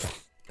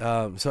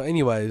 So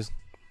anyways,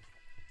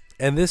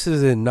 and this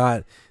is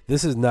not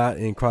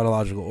in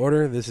chronological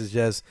order. This is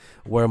just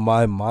where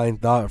my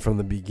mind thought from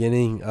the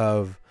beginning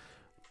of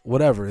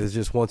whatever. It's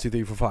just 1, 2,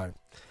 3, 4,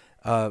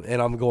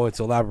 and I'm going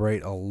to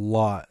elaborate a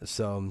lot,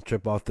 so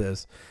trip off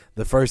this.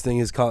 The first thing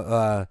is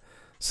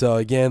so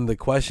again, the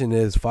question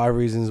is 5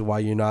 reasons why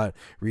you're not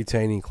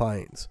retaining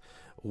clients.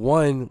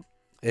 One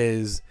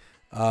is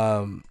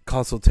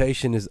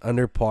consultation is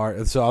under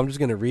par. So I'm just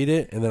going to read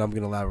it and then I'm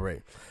going to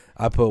elaborate.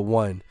 I put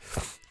 1.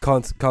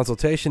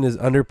 Consultation is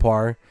under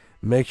par.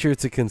 Make sure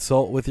to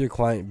consult with your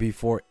client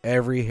before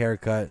every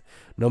haircut,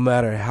 no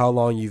matter how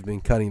long you've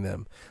been cutting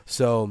them.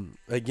 So,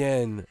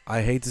 again,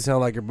 I hate to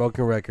sound like a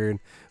broken record,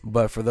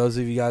 but for those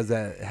of you guys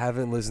that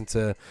haven't listened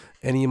to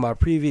any of my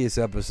previous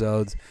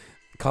episodes,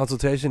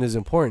 consultation is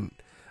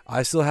important.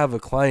 I still have a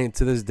client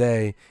to this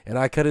day, and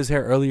I cut his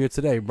hair earlier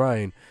today,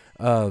 Brian,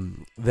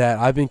 that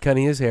I've been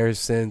cutting his hair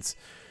since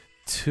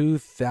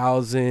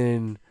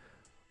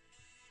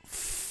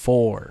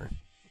 2004.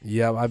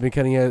 Yeah, I've been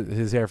cutting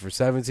his hair for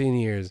 17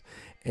 years,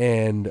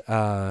 and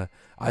I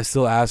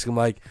still ask him,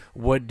 like,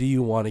 what do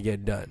you want to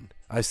get done?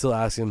 I still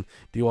ask him,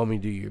 do you want me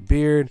to do your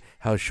beard?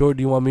 How short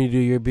do you want me to do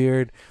your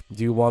beard?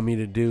 Do you want me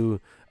to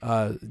do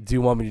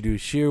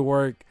shear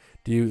work?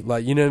 Do you,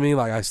 like, you know what I mean?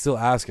 Like, I still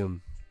ask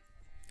him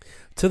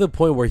to the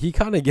point where he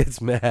kind of gets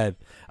mad.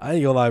 I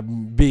ain't gonna lie,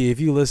 B, if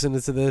you listen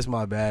to this,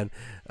 my bad.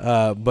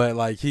 But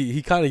like,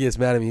 he kind of gets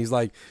mad at me.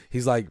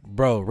 He's like,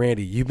 bro,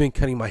 Randy, you've been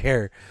cutting my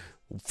hair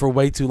for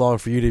way too long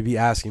for you to be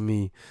asking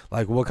me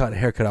like what kind of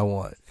haircut I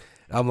want.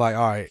 I'm like,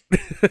 all right.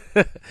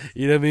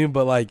 You know what I mean?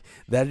 But like,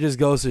 that just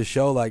goes to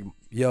show, like,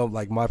 yo,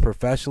 like, my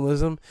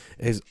professionalism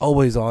is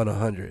always on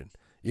 100.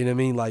 You know what I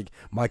mean? Like,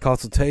 my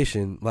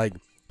consultation, like,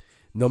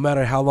 no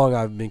matter how long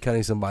I've been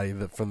cutting somebody,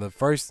 if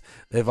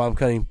I'm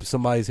cutting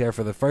somebody's hair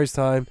for the first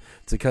time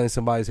to cutting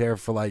somebody's hair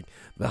for like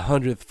the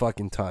 100th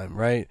fucking time,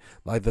 right?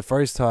 Like, the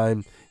first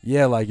time,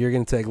 yeah, like, you're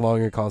going to take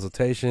longer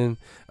consultation.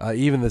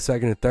 Even the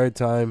second or third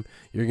time,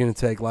 you're going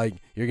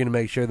to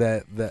make sure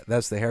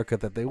that's the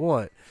haircut that they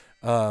want.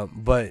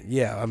 But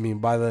yeah, I mean,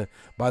 by the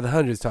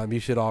 100th time, you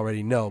should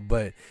already know,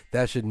 but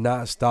that should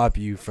not stop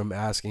you from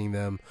asking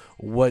them,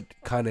 what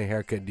kind of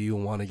haircut do you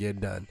want to get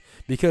done?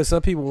 Because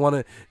some people want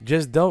to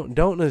just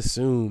don't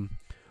assume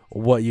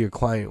what your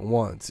client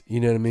wants. You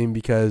know what I mean?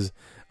 Because,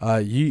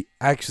 you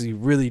actually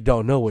really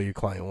don't know what your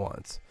client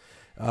wants.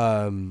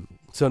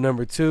 So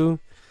number 2,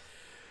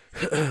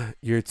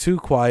 you're too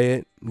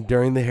quiet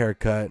during the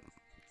haircut.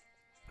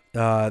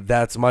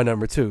 That's my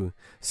number 2.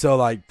 So,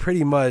 like,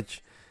 pretty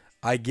much,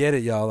 I get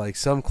it, y'all. Like,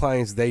 some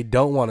clients, they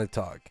don't want to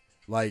talk.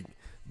 Like,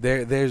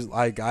 there's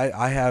like,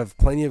 I have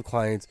plenty of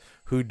clients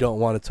who don't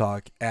want to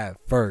talk at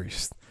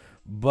first,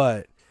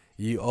 but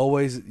you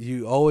always,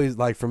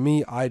 like, for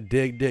me, I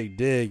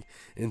dig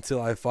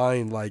until I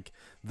find like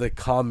the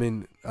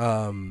common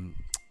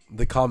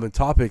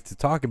topic to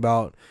talk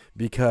about,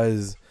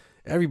 because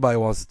everybody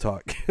wants to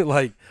talk.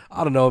 Like,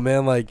 I don't know,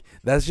 man. Like,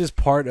 that's just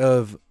part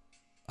of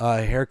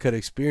a haircut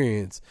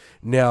experience.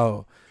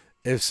 Now,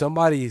 if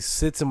somebody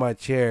sits in my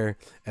chair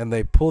and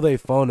they pull their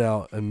phone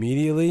out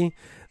immediately,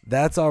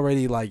 that's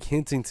already like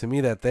hinting to me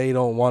that they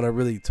don't want to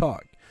really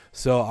talk.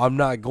 So I'm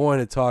not going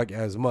to talk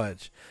as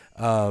much.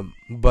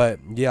 But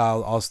yeah,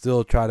 I'll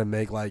still try to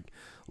make like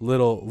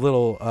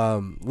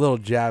little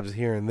jabs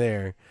here and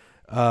there.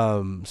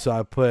 So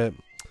I put,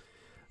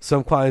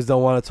 some clients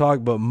don't want to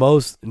talk, but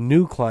most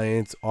new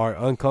clients are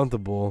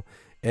uncomfortable,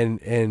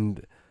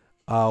 and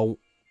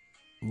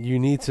you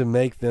need to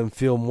make them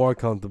feel more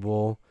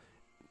comfortable.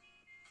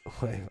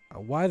 Wait,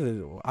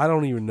 I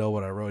don't even know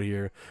what I wrote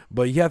here,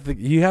 but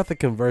you have to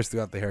converse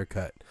throughout the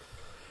haircut.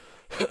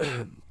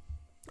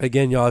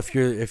 Again, y'all,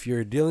 if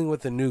you're dealing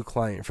with a new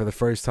client for the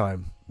first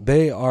time,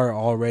 they are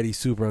already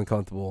super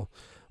uncomfortable.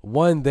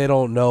 1, they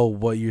don't know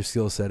what your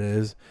skill set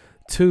is.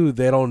 2,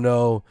 they don't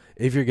know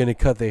if you're going to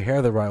cut their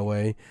hair the right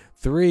way.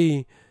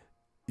 3,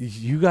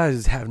 you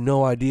guys have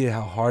no idea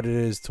how hard it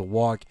is to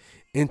walk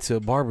into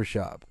a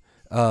barbershop.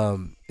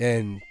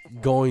 And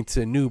going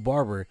to a new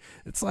barber,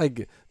 it's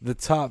like the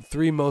top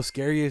 3 most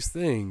scariest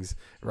things,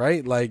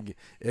 right? Like,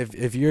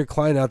 if you're a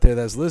client out there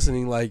that's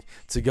listening, like,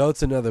 to go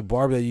to another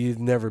barber that you've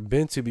never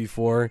been to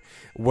before,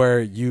 where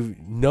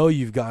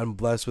you've gotten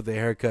blessed with a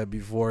haircut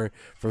before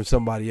from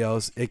somebody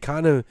else, it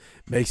kind of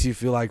makes you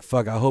feel like,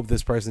 fuck, I hope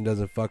this person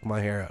doesn't fuck my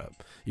hair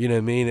up. You know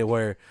what I mean? And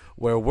where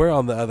we're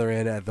on the other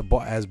end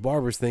as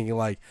barbers thinking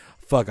like,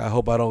 fuck, I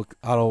hope I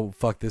don't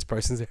fuck this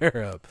person's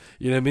hair up.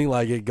 You know what I mean?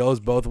 Like, it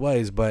goes both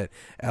ways, but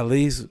at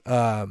least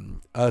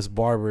us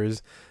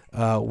barbers,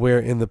 we're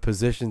in the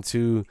position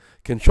to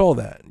control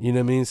that. You know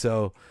what I mean?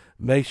 So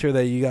make sure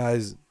that you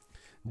guys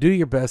do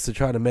your best to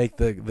try to make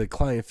the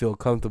client feel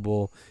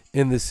comfortable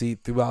in the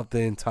seat throughout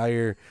the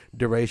entire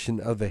duration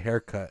of the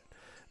haircut.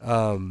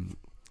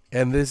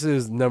 And this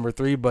is number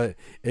 3, but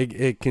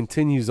it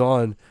continues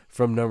on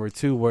from number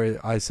 2,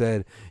 where I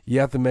said you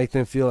have to make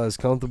them feel as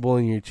comfortable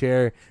in your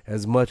chair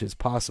as much as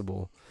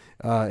possible.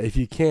 If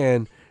you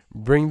can,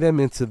 bring them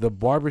into the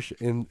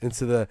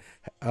into the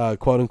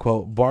quote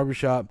unquote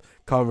barbershop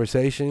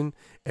conversation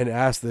and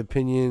ask the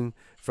opinion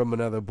from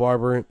another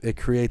barber. It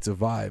creates a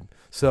vibe.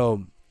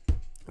 So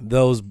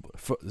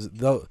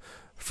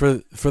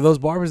for those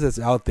barbers that's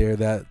out there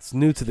that's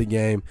new to the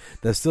game,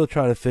 that's still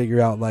trying to figure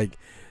out like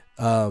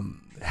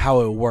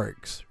how it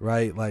works,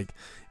 right? Like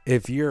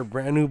if you're a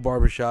brand new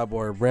barbershop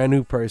or a brand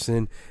new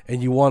person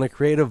and you want to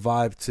create a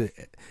vibe to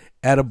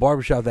at a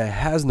barbershop that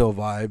has no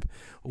vibe,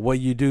 what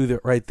you do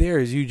right there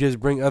is you just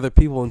bring other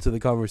people into the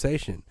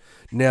conversation.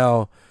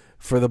 Now,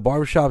 for the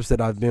barbershops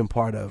that I've been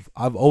part of,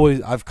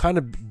 I've kind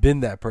of been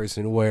that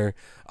person where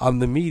I'm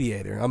the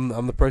mediator.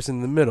 I'm the person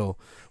in the middle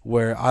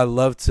where I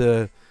love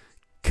to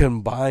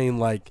combine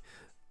like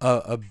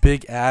a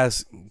big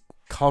ass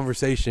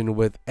conversation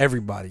with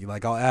everybody.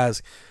 Like I'll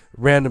ask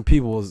random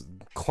people's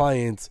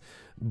clients,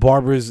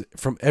 barbers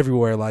from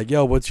everywhere, like,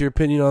 yo, what's your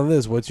opinion on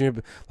this?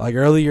 Like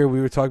earlier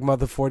we were talking about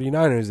the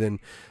 49ers, and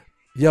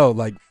yo,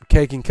 like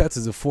Cake and Cuts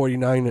is a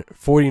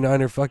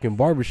 49er fucking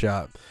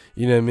barbershop.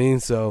 You know what I mean?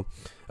 So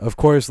of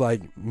course,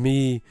 like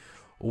me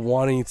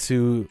wanting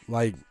to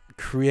like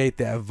create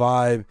that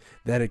vibe,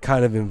 that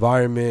kind of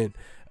environment,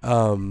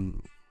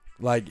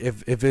 like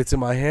if it's in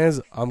my hands,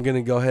 I'm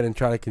gonna go ahead and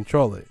try to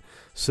control it.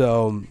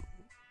 So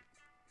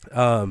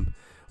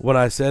when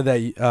I said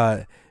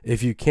that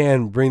if you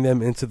can bring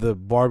them into the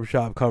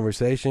barbershop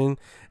conversation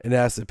and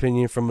ask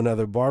opinion from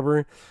another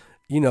barber,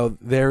 you know,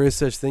 there is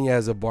such thing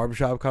as a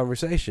barbershop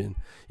conversation.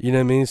 You know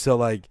what I mean? So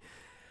like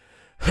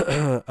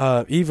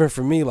even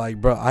for me, like,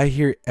 bro, I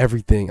hear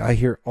everything. I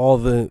hear all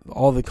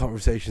the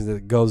conversations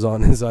that goes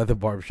on inside the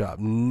barbershop.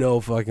 No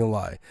fucking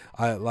lie.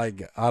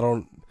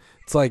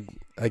 It's like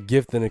a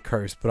gift and a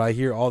curse, but I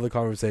hear all the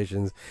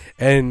conversations,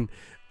 and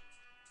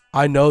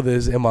I know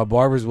this, and my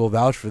barbers will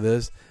vouch for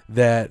this,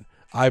 that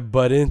I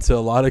butt into a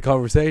lot of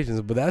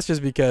conversations, but that's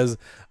just because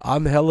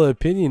I'm hella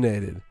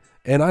opinionated,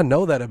 and I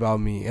know that about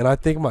me, and I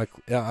think my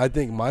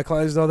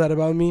clients know that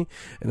about me,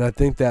 and I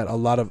think that a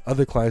lot of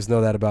other clients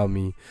know that about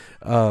me.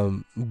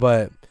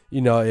 But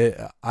you know,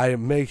 I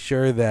make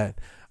sure that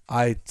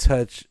I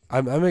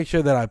make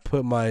sure that I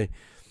put my,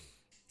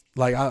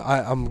 like,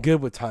 I'm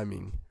good with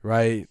timing,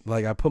 right?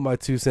 Like I put my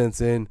 2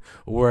 cents in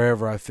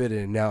wherever I fit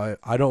in. Now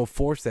I don't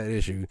force that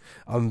issue.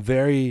 I'm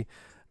very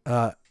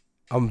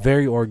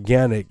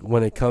organic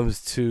when it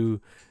comes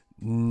to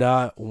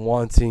not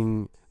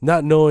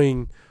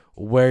knowing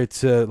where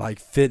to like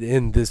fit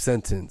in this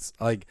sentence.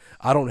 Like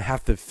I don't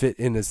have to fit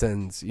in a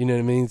sentence, you know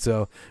what I mean?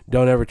 So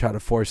don't ever try to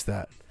force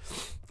that.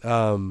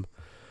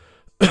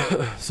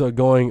 So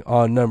going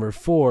on number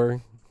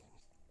 4,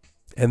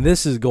 and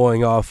this is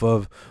going off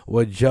of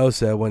what Joe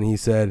said when he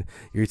said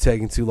you're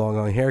taking too long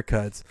on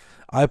haircuts.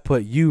 I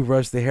put you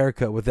rush the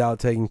haircut without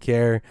taking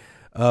care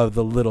of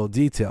the little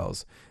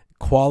details.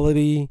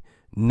 Quality,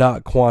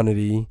 not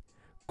quantity.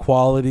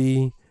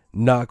 Quality,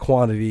 not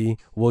quantity,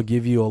 will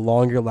give you a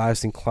longer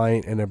lasting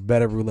client and a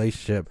better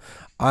relationship.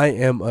 I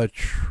am a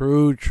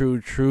true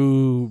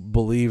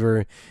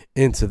believer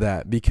into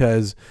that,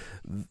 because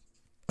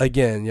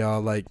again,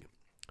 y'all, like,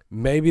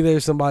 maybe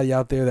there's somebody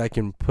out there that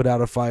can put out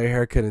a fire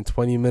haircut in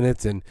 20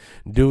 minutes and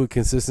do it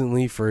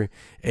consistently for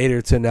 8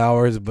 or 10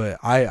 hours, but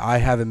I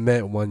haven't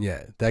met one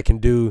yet that can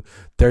do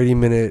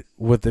 30-minute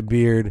with a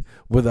beard,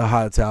 with a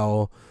hot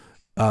towel,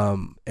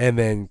 and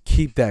then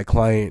keep that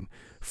client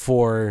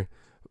for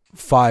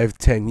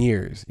 5-10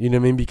 years. You know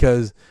what I mean?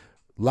 Because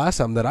last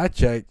time that I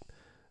checked,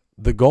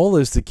 the goal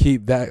is to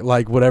keep that,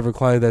 like, whatever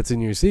client that's in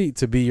your seat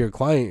to be your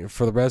client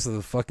for the rest of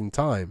the fucking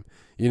time.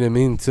 You know what I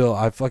mean? Until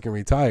I fucking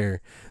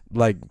retire.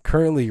 Like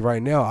currently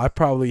right now, I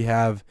probably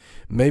have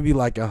maybe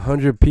like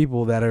 100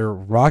 people that are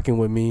rocking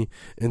with me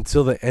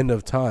until the end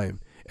of time.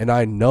 And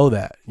I know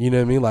that, you know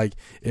what I mean? Like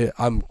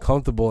I'm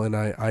comfortable, and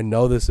I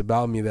know this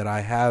about me, that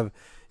I have,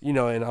 you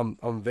know, and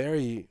I'm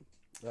very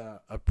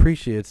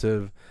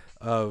appreciative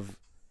of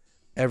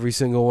every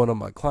single one of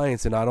my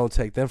clients, and I don't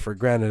take them for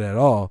granted at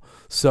all.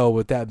 So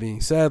with that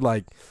being said,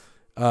 like,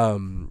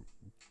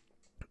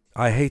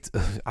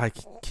 I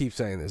keep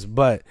saying this,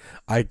 but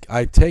I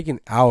take an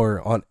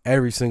hour on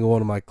every single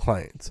one of my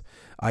clients.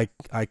 I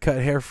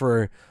cut hair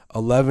for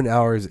 11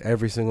 hours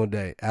every single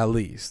day, at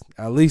least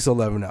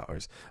 11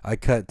 hours. I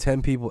cut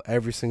 10 people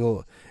every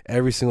single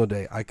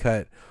day. I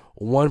cut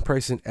one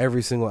person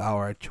every single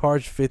hour. I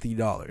charge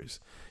 $50.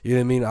 You know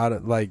what I mean? I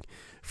don't, like,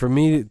 for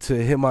me to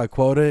hit my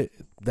quota,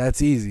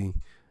 that's easy.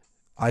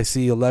 I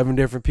see 11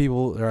 different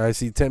people, or I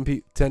see 10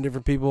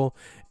 different people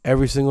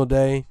every single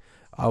day.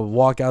 I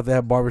walk out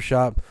that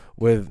barbershop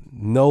with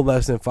no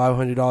less than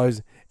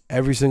 $500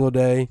 every single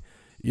day.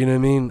 You know what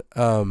I mean?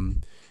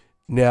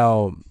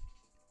 Now,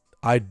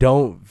 I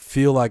don't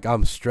feel like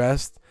I'm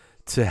stressed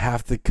to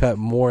have to cut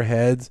more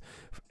heads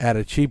at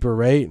a cheaper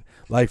rate.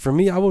 Like for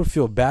me, I would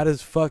feel bad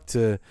as fuck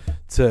to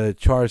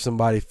charge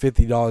somebody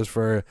 $50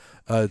 for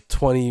a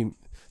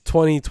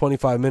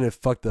 25 minute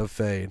fucked up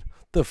fade.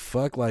 The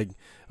fuck? Like,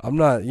 I'm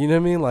not, you know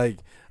what I mean? Like,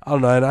 I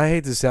don't know, and I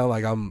hate to sound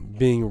like I'm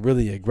being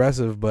really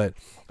aggressive, but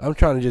I'm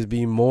trying to just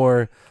be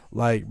more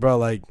like, bro,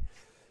 like,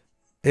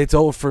 it's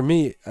old for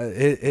me.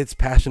 It's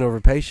passion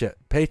over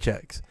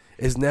paychecks.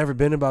 It's never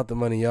been about the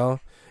money, y'all.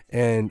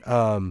 And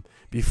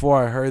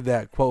before I heard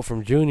that quote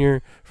from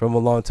Junior from a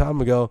long time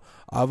ago,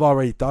 I've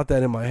already thought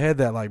that in my head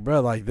that, like,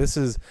 bro, like, this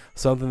is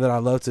something that I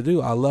love to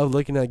do. I love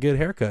looking at good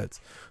haircuts.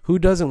 Who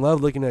doesn't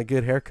love looking at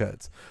good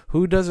haircuts?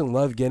 Who doesn't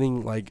love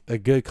getting, like, a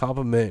good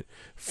compliment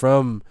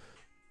from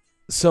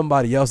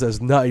somebody else that's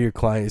not your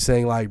client,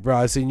 saying, like, bro,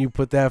 I seen you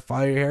put that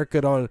fire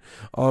haircut on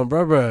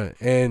bruh,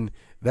 and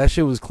that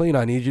shit was clean.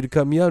 I need you to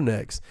cut me up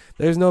next.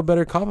 There's no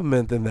better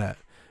compliment than that.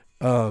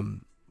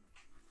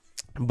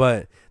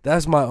 But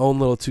that's my own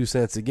little 2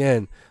 cents.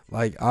 Again,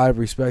 like, I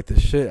respect the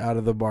shit out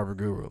of the Barber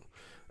Guru.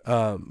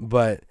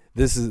 But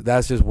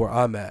that's just where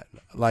I'm at.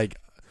 Like,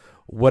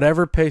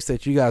 whatever pace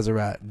that you guys are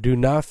at, do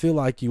not feel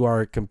like you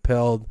are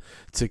compelled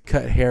to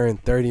cut hair in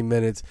 30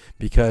 minutes,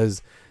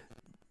 because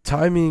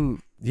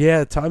timing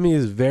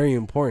is very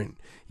important.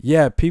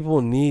 Yeah,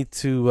 people need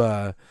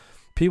to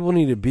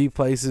be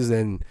places,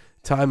 and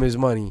time is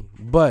money.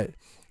 But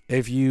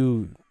if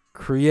you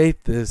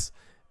create this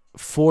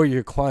for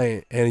your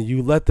client and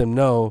you let them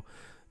know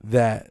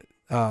that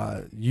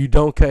you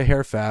don't cut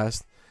hair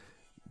fast,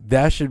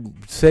 that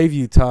should save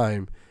you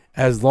time,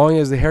 as long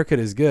as the haircut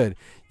is good.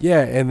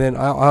 Yeah, and then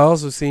I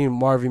also seen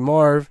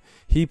Marv.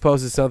 He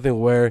posted something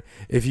where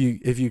if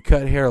you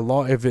cut hair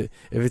long, if it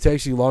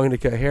takes you long to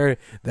cut hair,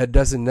 that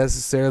doesn't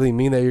necessarily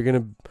mean that you're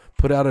gonna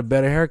put out a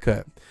better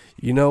haircut.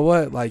 You know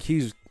what? Like,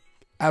 he's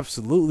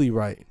absolutely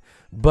right.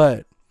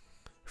 But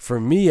for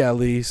me, at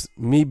least,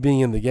 me being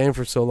in the game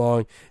for so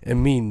long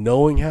and me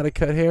knowing how to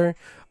cut hair,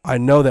 I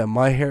know that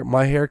my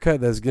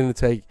haircut that's gonna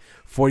take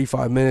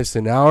 45 minutes to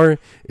an hour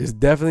is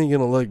definitely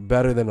gonna look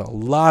better than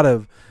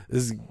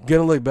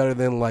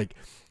like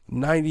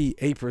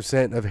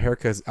 98% of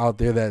haircuts out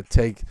there that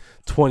take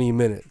 20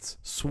 minutes.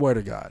 Swear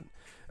to God.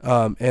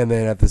 And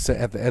then at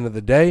the end of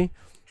the day,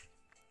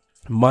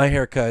 my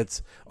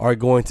haircuts are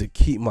going to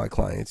keep my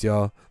clients,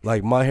 y'all.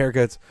 Like, my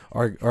haircuts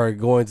are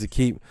going to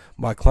keep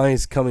my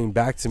clients coming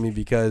back to me,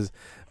 because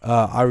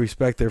I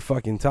respect their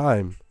fucking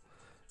time.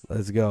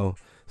 Let's go.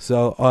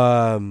 So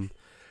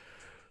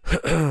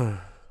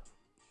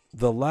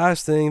the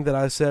last thing that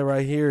I said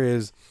right here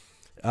is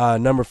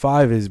number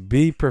 5 is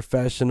be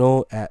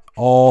professional at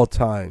all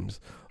times,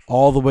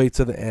 all the way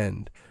to the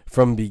end,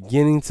 from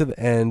beginning to the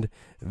end.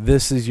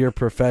 This is your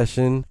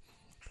profession.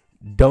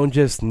 Don't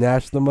just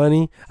snatch the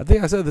money. I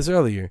think I said this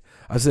earlier.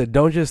 I said,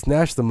 don't just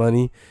snatch the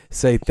money.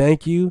 Say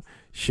thank you.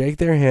 Shake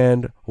their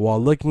hand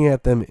while looking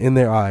at them in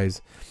their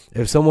eyes.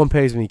 If someone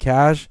pays me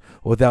cash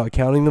without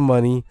counting the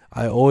money,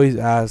 I always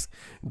ask,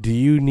 do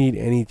you need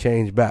any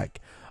change back?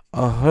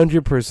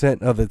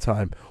 100% of the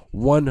time,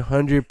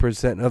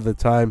 100% of the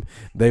time,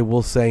 they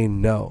will say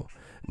no.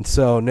 And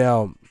so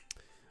now,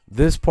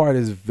 this part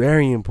is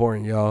very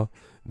important, y'all,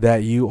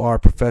 that you are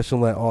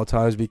professional at all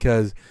times,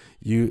 because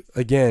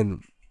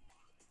again,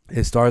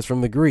 it starts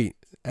from the greet.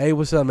 Hey,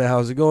 what's up, man?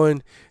 How's it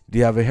going? Do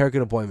you have a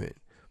haircut appointment?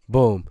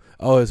 Boom.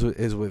 Oh, it's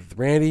with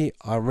Randy.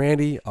 I'm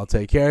Randy. I'll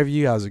take care of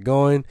you. How's it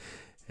going?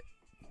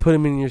 Put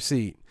him in your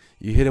seat.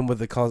 You hit him with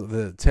the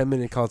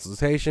 10-minute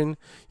consultation.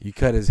 You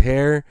cut his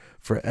hair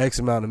for X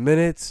amount of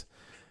minutes.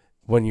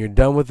 When you're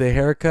done with the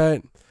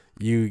haircut,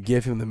 you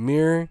give him the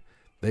mirror.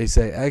 They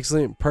say,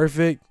 excellent,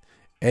 perfect.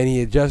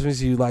 Any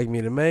adjustments you'd like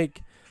me to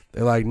make?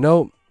 They're like,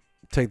 nope.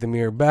 Take the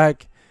mirror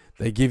back.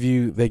 They give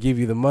you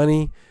the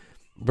money.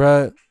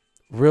 Bruh,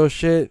 real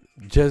shit,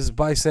 just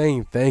by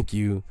saying thank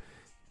you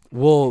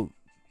will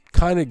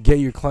kind of get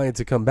your client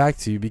to come back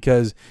to you,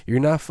 because you're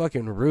not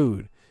fucking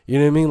rude. You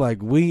know what I mean?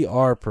 Like, we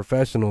are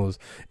professionals.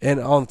 And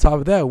on top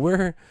of that,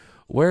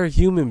 we're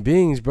human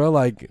beings, bro.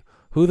 Like,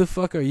 who the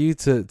fuck are you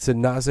to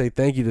not say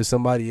thank you to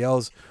somebody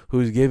else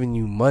who's giving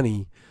you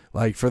money,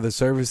 like, for the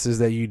services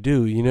that you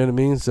do? You know what I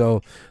mean?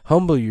 So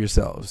humble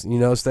yourselves,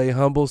 stay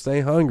humble, stay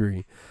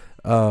hungry.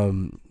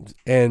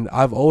 And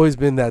I've always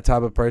been that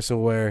type of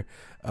person where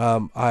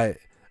I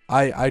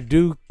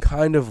do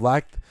kind of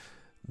lack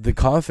the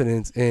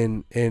confidence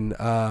in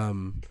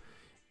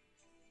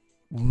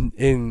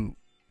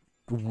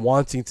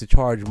wanting to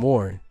charge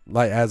more.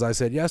 Like, as I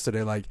said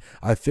yesterday, like,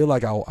 I feel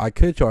like I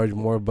could charge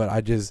more, but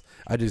I just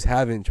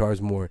haven't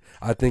charged more.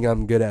 I think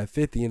I'm good at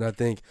 50, and I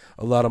think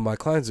a lot of my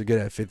clients are good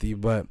at 50,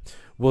 but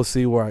we'll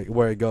see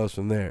where it goes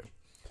from there.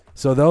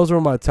 So those were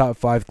my top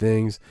 5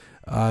 things.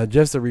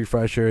 Just a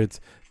refresher: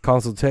 it's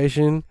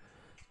consultation,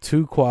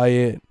 too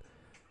quiet,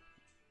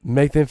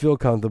 make them feel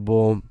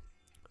comfortable,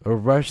 a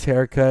rushed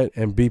haircut,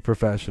 and be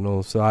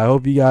professional. So I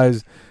hope you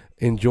guys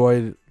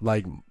enjoyed,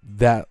 like,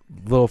 that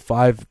little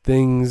 5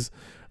 things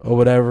or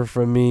whatever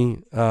from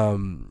me.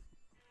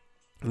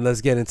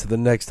 Let's get into the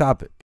next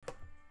topic.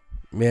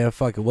 Man,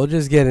 fuck it. We'll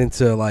just get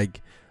into,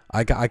 like,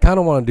 I kind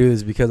of want to do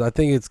this because I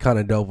think it's kind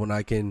of dope when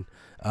I can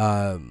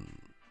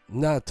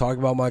not talk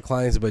about my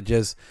clients, but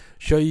just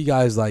show you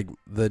guys, like,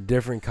 the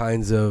different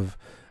kinds of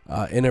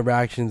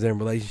interactions and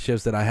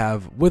relationships that I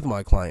have with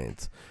my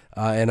clients.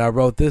 And I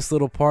wrote this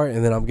little part,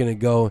 and then I'm going to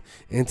go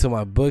into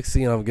my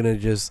Booksy, and I'm going to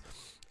just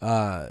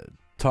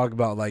talk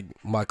about like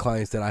my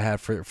clients that I had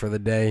for the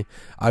day.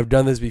 I've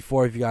done this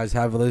before. If you guys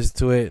haven't listened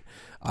to it,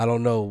 I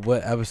don't know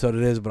what episode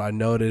it is, but I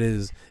know what it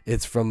is.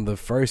 It's from the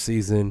first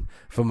season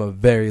from a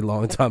very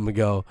long time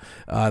ago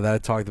that I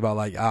talked about.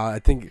 Like, I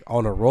think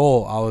on a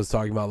roll, I was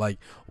talking about like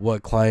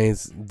what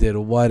clients did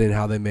what and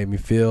how they made me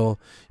feel,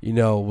 you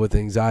know, with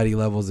anxiety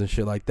levels and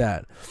shit like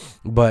that.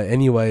 But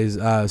anyways,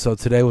 so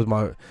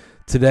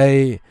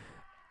today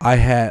I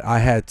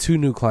had 2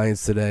 new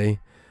clients today.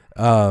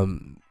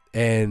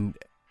 And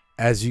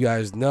as you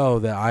guys know,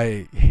 that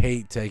I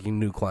hate taking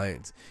new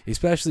clients,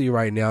 especially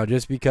right now,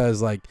 just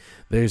because like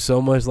there's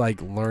so much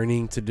like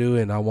learning to do,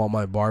 and I want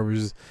my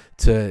barbers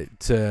to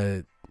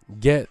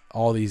get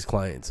all these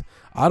clients.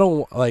 I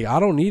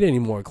don't need any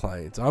more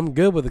clients. I'm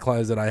good with the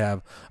clients that I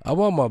have. I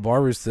want my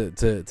barbers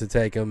to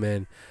take them,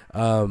 and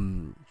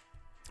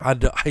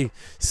I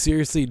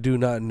seriously do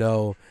not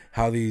know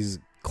how these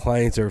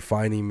clients are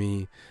finding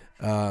me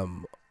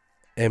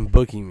and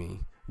booking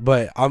me.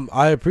 But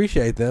I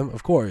appreciate them,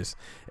 of course,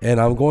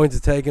 and I'm going to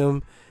take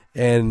them.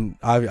 And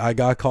I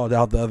got called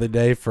out the other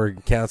day for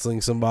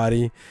canceling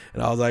somebody,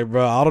 and I was like,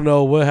 bro, I don't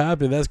know what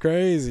happened. That's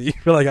crazy. You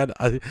feel like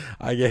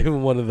I gave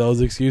him one of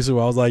those excuses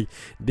where I was like,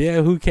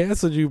 damn, who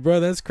canceled you, bro?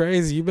 That's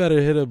crazy. You better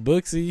hit a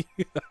Booksy.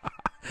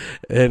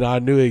 And I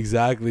knew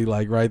exactly,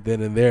 like right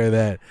then and there,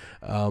 that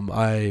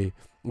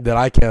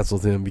I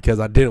canceled him because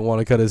I didn't want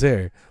to cut his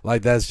hair.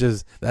 Like that's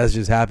just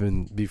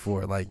happened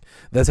before. Like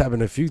that's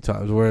happened a few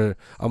times where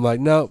I'm like,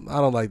 no,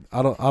 I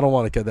don't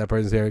want to cut that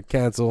person's hair.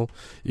 Cancel.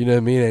 You know what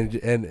I mean?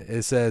 And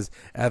it says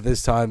at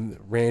this time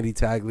Randy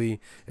Tagley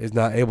is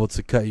not able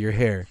to cut your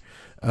hair.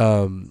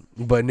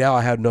 But now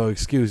I have no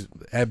excuse.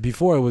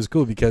 Before it was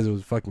cool because it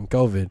was fucking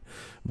COVID.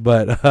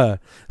 But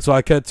so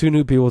I cut 2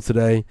 new people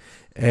today,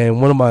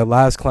 and one of my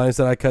last clients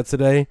that I cut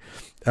today,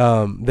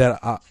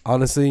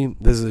 honestly,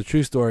 this is a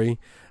true story.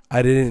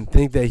 I didn't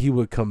think that he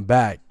would come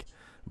back,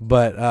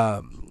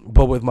 but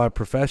with my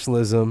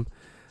professionalism,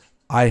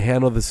 I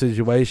handled the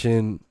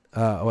situation.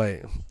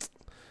 Let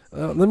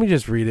me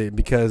just read it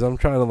because I'm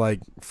trying to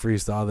like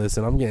freestyle this,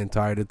 and I'm getting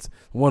tired. It's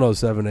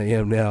 1:07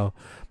 a.m. now.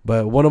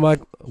 But one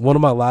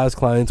of my last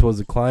clients was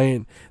a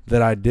client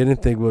that I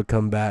didn't think would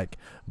come back,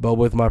 but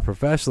with my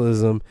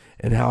professionalism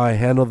and how I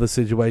handled the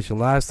situation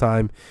last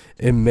time,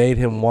 it made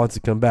him want to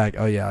come back.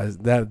 Oh yeah,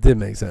 that did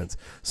make sense.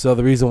 So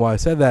the reason why I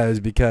said that is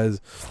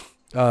because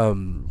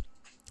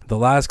the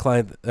last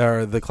client,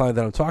 or the client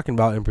that I'm talking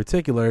about in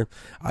particular,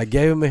 I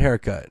gave him a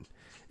haircut.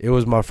 It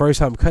was my first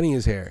time cutting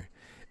his hair,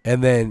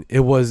 and then it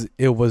was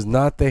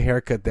not the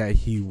haircut that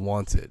he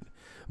wanted,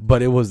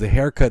 but it was the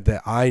haircut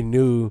that I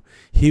knew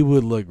he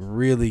would look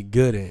really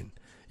good in.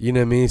 You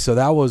know what I mean? So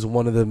that was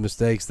one of the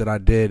mistakes that I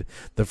did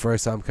the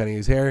first time cutting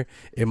his hair.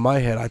 In my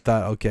head, I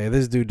thought, okay,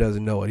 this dude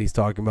doesn't know what he's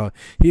talking about.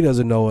 He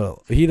doesn't know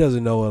what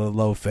a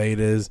low fade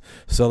is.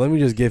 So let me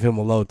just give him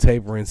a low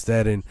taper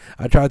instead. And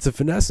I tried to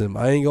finesse him.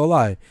 I ain't gonna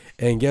lie.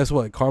 And guess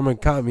what? Karma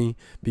caught me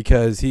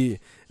because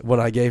when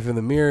I gave him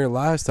the mirror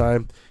last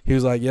time, he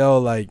was like, yo,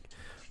 like,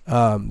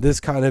 this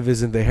kind of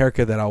isn't the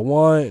haircut that I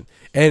want.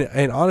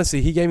 And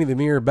honestly, he gave me the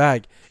mirror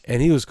back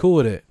and he was cool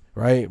with it,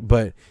 right?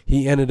 But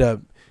he ended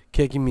up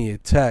kicking me a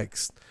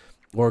text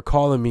or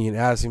calling me and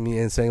asking me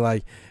and saying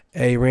like,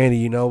 hey Randy,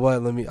 you know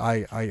what,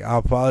 I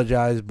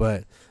apologize,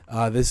 but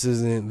this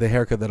isn't the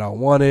haircut that I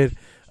wanted.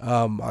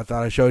 I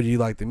thought I showed you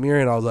like the mirror,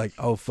 and I was like,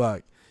 oh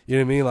fuck, you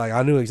know what I mean? Like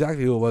I knew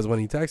exactly who it was when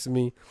he texted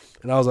me,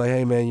 and I was like,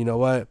 hey man, you know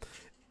what,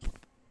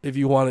 if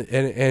you want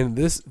it, and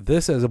this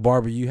as a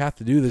barber, you have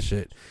to do this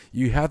shit.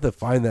 You have to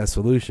find that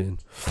solution.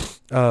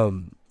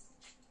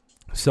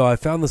 So I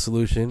found the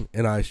solution,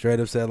 and I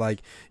straight up said,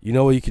 like, you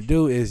know what you could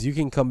do is you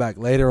can come back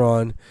later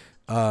on,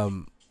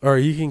 or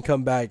you can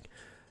come back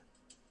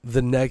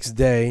the next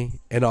day,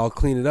 and I'll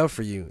clean it up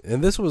for you.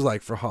 And this was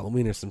like for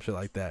Halloween or some shit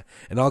like that.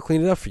 And I'll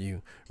clean it up for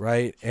you,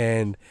 right?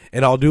 And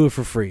I'll do it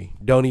for free.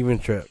 Don't even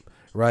trip,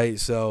 right?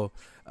 So,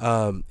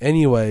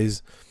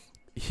 anyways,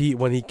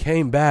 when he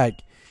came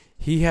back,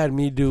 he had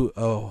me do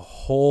a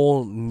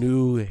whole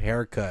new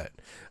haircut.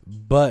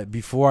 But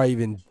before I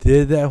even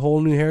did that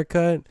whole new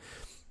haircut,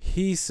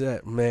 he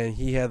said, man,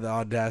 he had the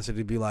audacity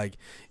to be like,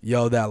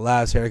 yo, that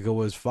last haircut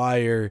was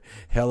fire.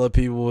 Hella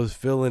people was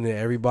feeling it.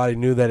 Everybody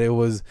knew that it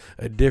was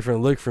a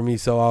different look for me.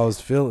 So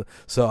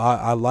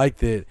I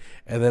liked it.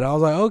 And then I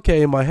was like,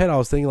 okay, in my head, I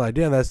was thinking like,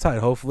 damn, that's tight.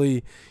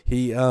 Hopefully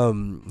he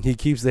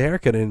keeps the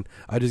haircut, and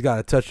I just got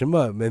to touch him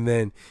up. And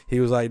then he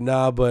was like,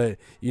 nah, but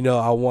you know,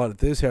 I want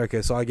this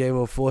haircut. So I gave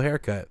him a full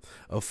haircut,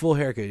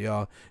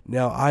 y'all.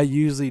 Now I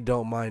usually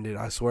don't mind it.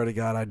 I swear to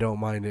God, I don't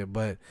mind it.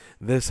 But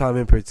this time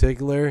in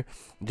particular,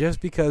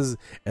 just because,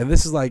 and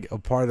this is like a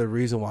part of the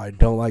reason why I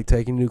don't like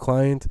taking new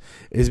clients,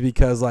 is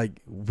because like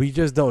we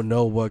just don't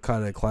know what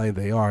kind of client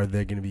they are.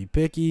 They're going to be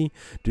picky.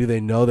 Do they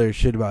know their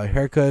shit about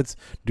haircuts?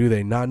 Do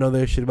they not know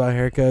their shit about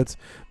haircuts?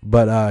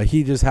 But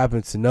he just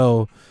happens to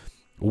know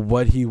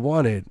what he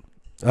wanted.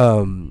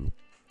 So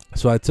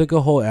I took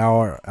a whole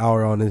hour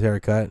on his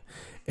haircut,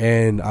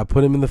 and I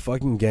put him in the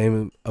fucking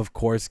game, of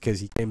course,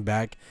 because he came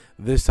back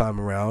this time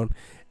around.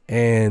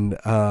 And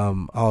I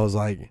was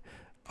like,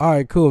 all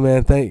right, cool,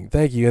 man.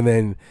 Thank you. And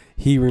then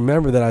he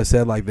remembered that I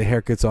said like the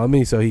haircut's on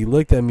me, so he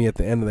looked at me at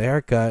the end of the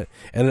haircut,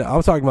 and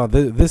I'm talking about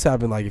this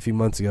happened like a few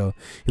months ago.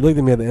 He looked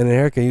at me at the end of the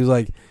haircut. He was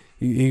like,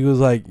 he was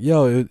like,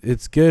 yo,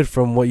 it's good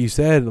from what you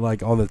said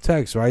like on the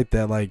text, right?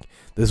 That like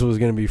this was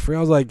gonna be free. I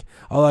was like,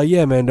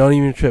 yeah, man, don't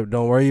even trip,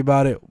 don't worry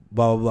about it.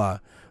 Blah blah blah.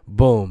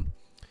 Boom.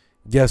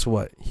 Guess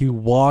what? He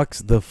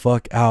walks the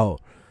fuck out,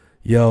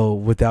 yo,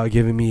 without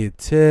giving me a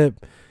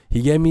tip.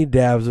 He gave me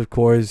dabs, of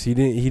course. He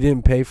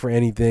didn't pay for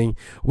anything,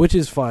 which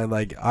is fine.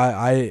 Like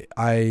I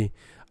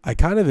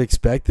kind of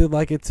expected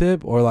like a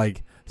tip or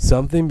like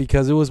something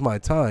because it was my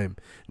time.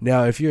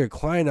 Now, if you're a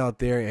client out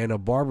there and a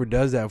barber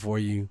does that for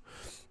you,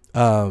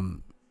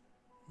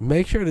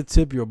 make sure to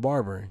tip your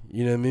barber.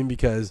 You know what I mean?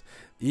 Because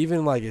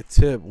even like a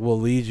tip will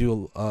lead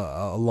you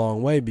a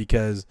long way,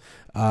 because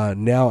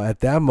now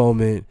at that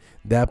moment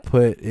that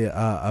put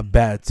a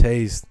bad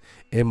taste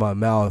in my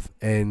mouth.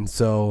 And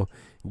so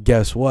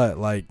guess what?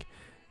 Like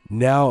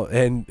now,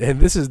 and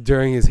this is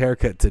during his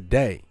haircut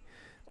today.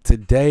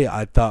 Today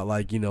I thought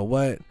like, you know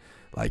what?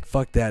 Like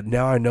fuck that.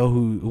 Now I know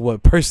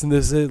what person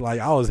this is.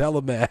 Like I was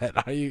hella mad.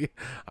 I ain't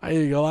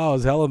gonna lie, I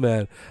was hella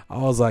mad. I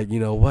was like,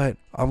 you know what?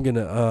 I'm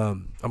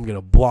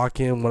gonna block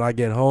him when I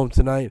get home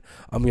tonight.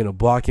 I'm gonna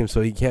block him so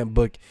he can't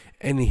book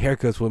any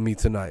haircuts with me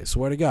tonight.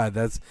 Swear to God,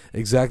 that's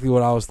exactly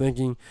what I was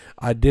thinking.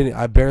 I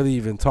barely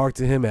even talked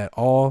to him at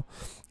all,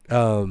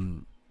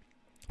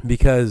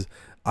 because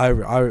I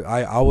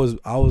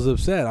was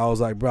upset. I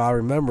was like, bro, I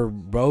remember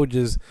bro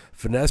just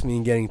finessed me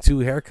in getting 2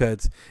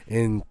 haircuts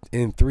in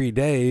 3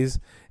 days,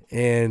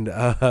 and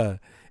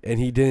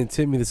he didn't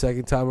tip me the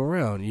second time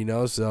around, you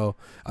know. So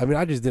I mean,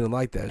 I just didn't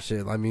like that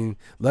shit. I mean,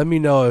 let me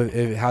know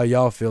if how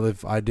y'all feel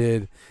if I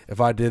did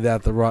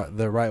that the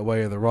right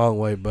way or the wrong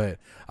way. But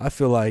I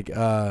feel like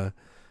I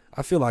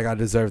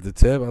deserve the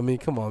tip. I mean,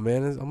 come on,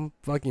 man, I'm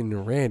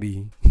fucking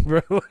Randy,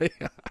 bro.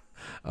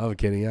 I'm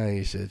kidding, I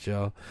ain't shit,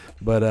 y'all.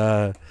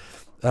 But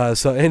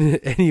so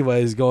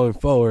anyways, going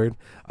forward,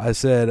 I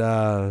said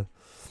I'm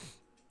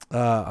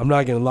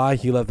not gonna lie,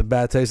 he left a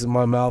bad taste in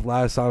my mouth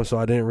last time, so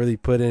I didn't really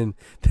put in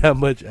that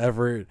much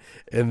effort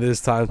in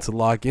this time to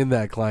lock in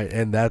that client.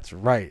 And that's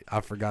right, I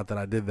forgot that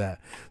I did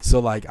that. So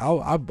like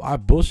I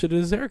bullshitted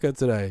his haircut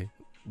today,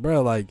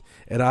 bro. Like,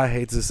 and I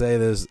hate to say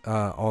this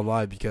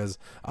online because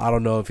I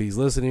don't know if he's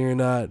listening or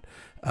not,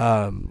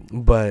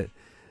 but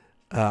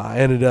I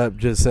ended up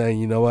just saying,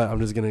 you know what, I'm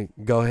just gonna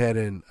go ahead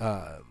and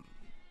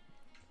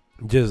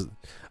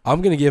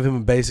I'm gonna give him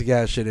a basic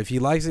ass shit. If he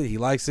likes it, he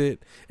likes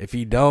it. If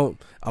he don't,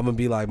 I'm gonna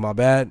be like, my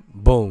bad.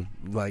 Boom.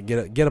 Like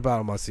get up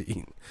out of my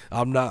seat.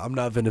 I'm not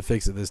finna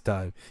fix it this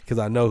time because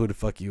I know who the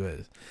fuck you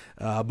is.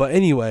 But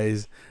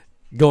anyways,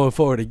 going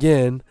forward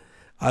again,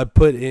 I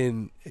put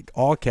in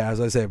all caps.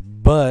 I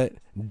said, but ...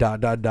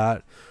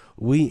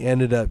 we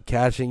ended up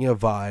catching a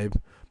vibe.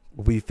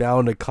 We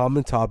found a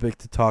common topic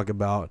to talk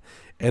about,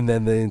 and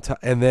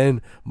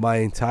then my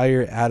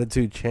entire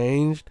attitude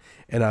changed,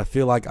 and I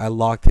feel like I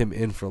locked him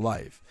in for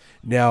life.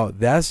 Now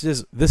this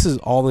is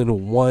all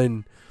in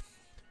one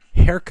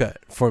haircut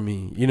for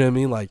me. You know what I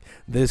mean? Like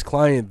this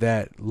client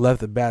that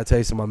left a bad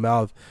taste in my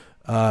mouth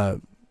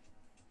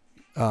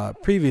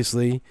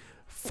previously,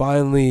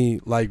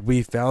 finally, like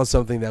we found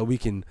something that we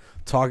can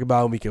talk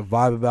about and we can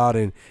vibe about,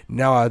 and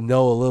now I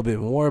know a little bit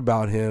more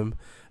about him.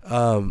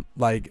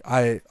 Like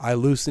I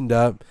loosened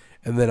up,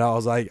 and then I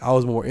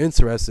was more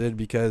interested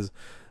because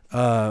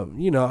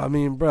you know, I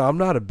mean, bro, I'm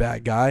not a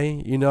bad guy.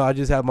 You know, I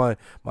just have my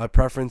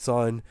preference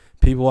on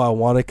people I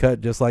want to cut,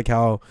 just like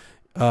how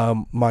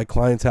my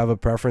clients have a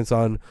preference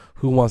on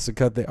who wants to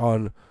cut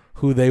on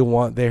who they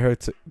want their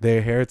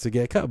hair to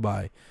get cut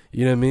by.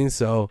 You know what I mean?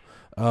 So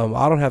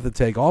I don't have to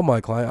take all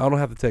my clients. I don't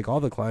have to take all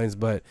the clients,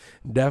 but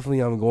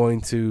definitely I'm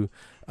going to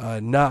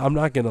I'm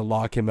not going to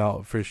lock him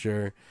out for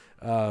sure.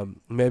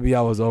 Maybe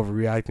I was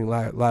overreacting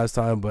last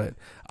time, but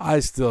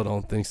I still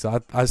don't think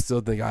so. I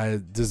still think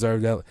I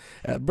deserve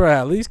that. Bro,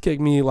 at least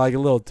kick me like a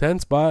little 10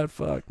 spot.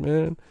 Fuck,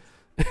 man.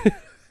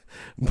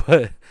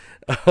 But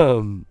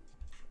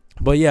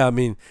yeah, I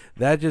mean,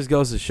 that just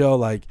goes to show,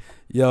 like,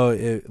 yo,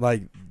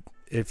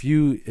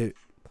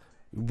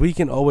 we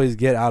can always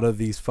get out of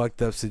these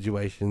fucked up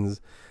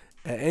situations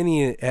at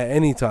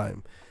any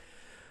time.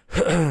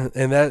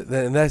 and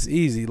that's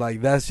easy.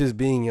 Like, that's just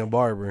being a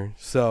barber.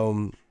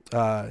 So,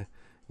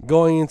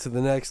 going into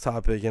the next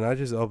topic, and I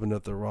just opened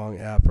up the wrong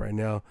app right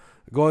now.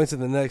 Going to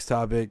the next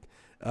topic,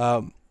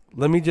 I'm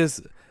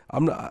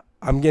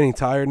getting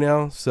tired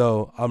now,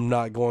 so I'm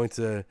not going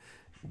to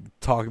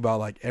talk about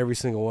like every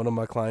single one of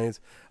my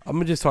clients. I'm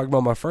gonna just talk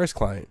about my first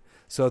client.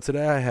 So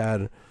today I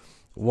had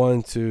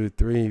 1, 2,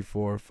 3,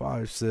 4,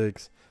 5,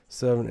 6,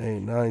 7, 8,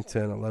 9,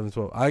 10, 11,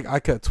 12. I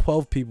cut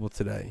 12 people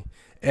today,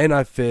 and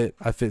I fit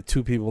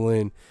 2 people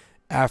in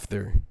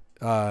after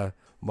my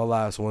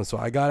last one. So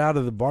I got out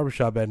of the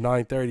barbershop at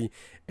 9:30,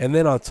 and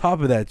then on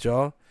top of that,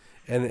 y'all,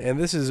 and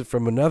this is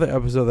from another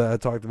episode that I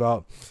talked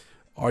about,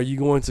 are you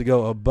going to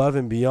go above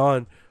and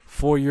beyond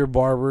for your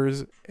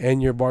barbers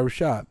and your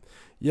barbershop?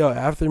 Yo,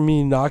 after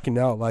me knocking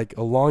out like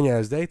a long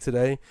ass day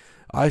today,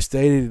 I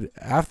stayed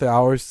after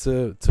hours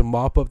to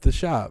mop up the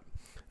shop,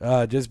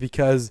 just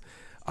because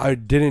I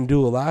didn't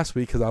do it last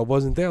week because I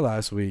wasn't there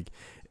last week,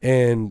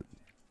 and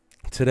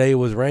today it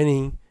was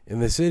raining in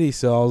the city,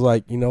 so I was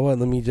like, you know what,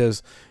 let me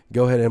just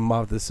go ahead and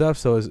mop this up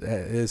so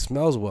it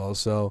smells well.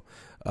 So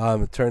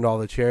turned all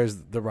the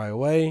chairs the right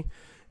way,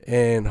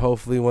 and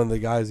hopefully when the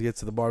guys get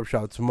to the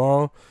barbershop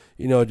tomorrow,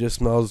 it just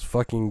smells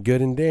fucking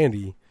good and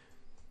dandy.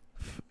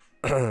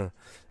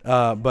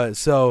 But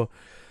so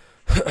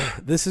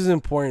this is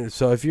important.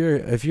 So if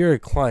you're a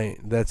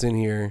client that's in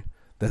here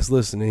that's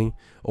listening,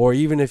 or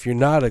even if you're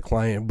not a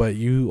client but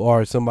you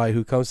are somebody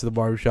who comes to the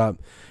barbershop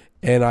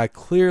and I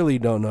clearly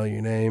don't know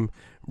your name,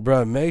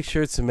 bruh, make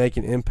sure to make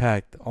an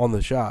impact on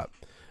the shop.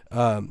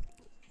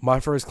 My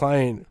first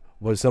client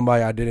was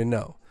somebody I didn't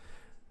know.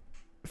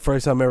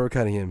 First time ever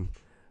cutting him.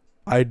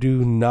 I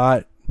do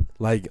not,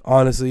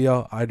 honestly,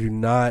 y'all, I do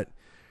not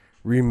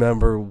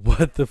remember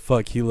what the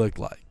fuck he looked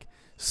like.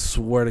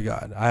 Swear to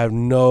God. I have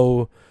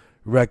no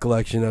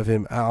recollection of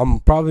him. I'm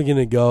probably going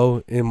to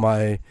go in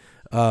my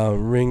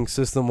Ring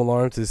system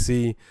alarm to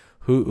see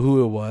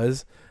who it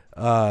was.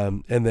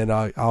 And then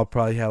I'll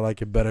probably have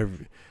a better,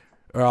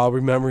 or I'll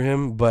remember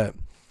him. But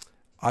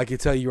I can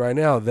tell you right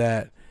now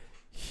that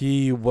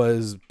he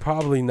was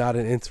probably not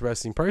an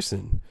interesting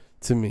person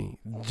to me.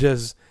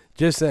 Just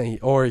saying,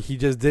 or he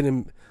just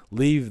didn't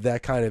leave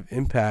that kind of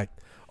impact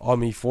on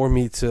me for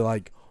me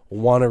to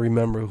want to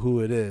remember who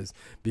it is.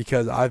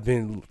 Because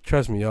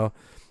trust me, y'all,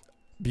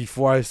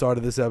 before I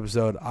started this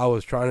episode, I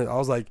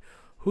was like,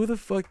 who the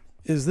fuck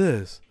is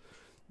this?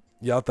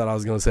 Y'all thought I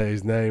was gonna say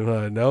his name,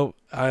 huh? Nope,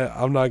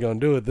 I'm not gonna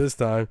do it this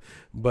time.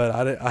 But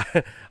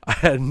I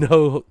had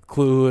no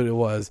clue who it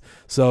was.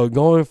 So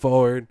going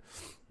forward,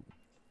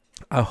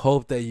 I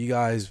hope that you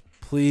guys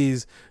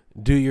please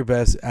do your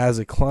best as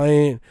a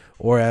client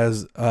or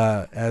as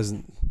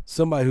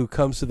somebody who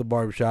comes to the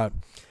barbershop.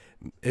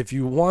 If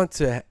you want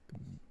to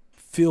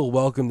feel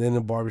welcomed in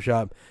the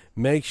barbershop,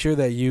 make sure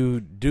that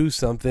you do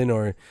something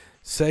or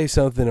say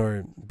something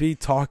or be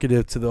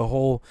talkative to the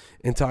whole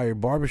entire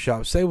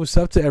barbershop. Say what's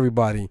up to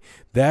everybody.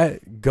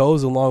 That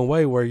goes a long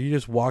way, where you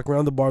just walk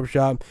around the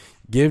barbershop,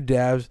 give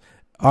dabs.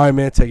 All right,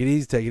 man, take it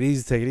easy, take it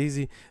easy, take it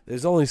easy.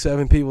 There's only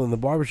 7 people in the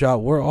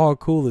barbershop. We're all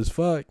cool as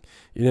fuck.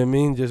 You know what I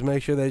mean? Just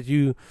make sure that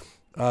you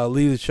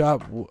leave the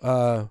shop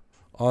on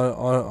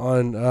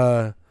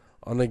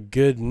a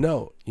good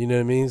note. You know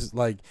what I mean?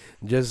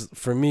 Just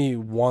for me,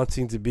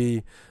 wanting to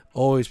be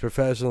always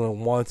professional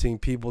and wanting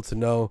people to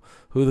know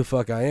who the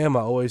fuck I am, I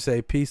always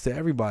say peace to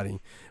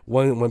everybody.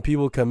 When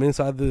people come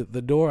inside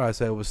the door, I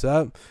say what's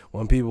up.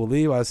 When people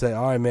leave, I say,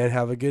 all right, man,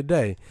 have a good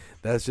day.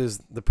 That's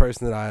just the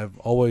person that I've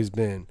always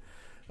been.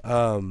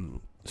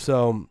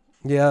 So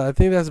yeah, I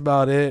think that's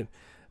about it.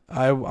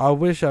 I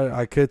wish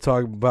I could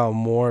talk about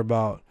more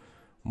about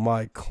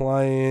my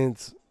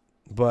clients,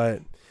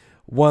 but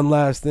one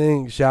last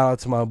thing, shout out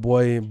to my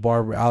boy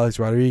barber Alex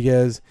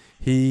Rodriguez.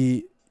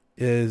 He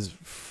is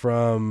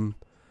from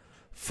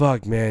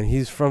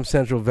he's from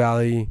Central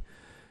Valley,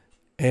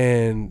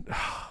 and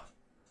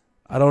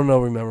I don't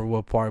remember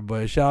what part,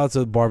 but shout out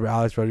to barber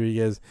Alex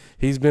Rodriguez.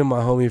 He's been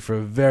my homie for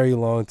a very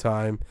long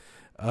time.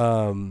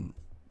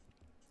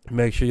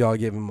 Make sure y'all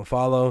give him a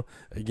follow.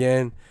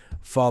 Again,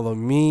 follow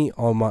me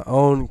on my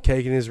own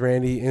Caking is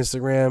Randy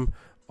Instagram.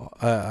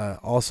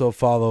 Also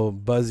follow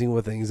Buzzing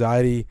with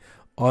Anxiety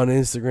on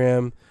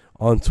Instagram.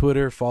 On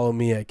Twitter, follow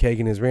me at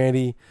Caking is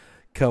Randy.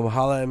 Come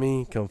holla at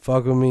me. Come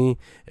fuck with me.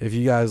 If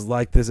you guys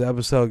like this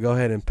episode, go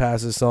ahead and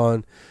pass this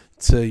on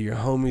to your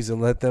homies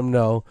and let them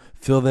know.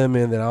 Fill them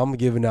in that I'm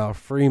giving out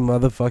free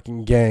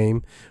motherfucking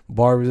game.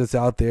 Barbers that's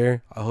out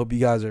there, I hope you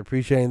guys are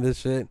appreciating this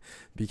shit,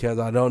 because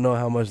I don't know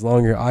how much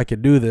longer I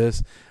could do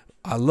this.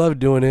 I love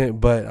doing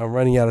it, but I'm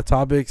running out of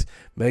topics.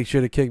 Make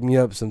sure to kick me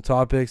up some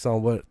topics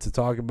on what to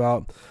talk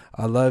about.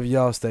 I love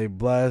y'all. Stay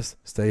blessed,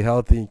 stay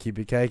healthy, and keep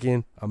it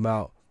caking. I'm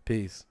out.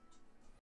 Peace.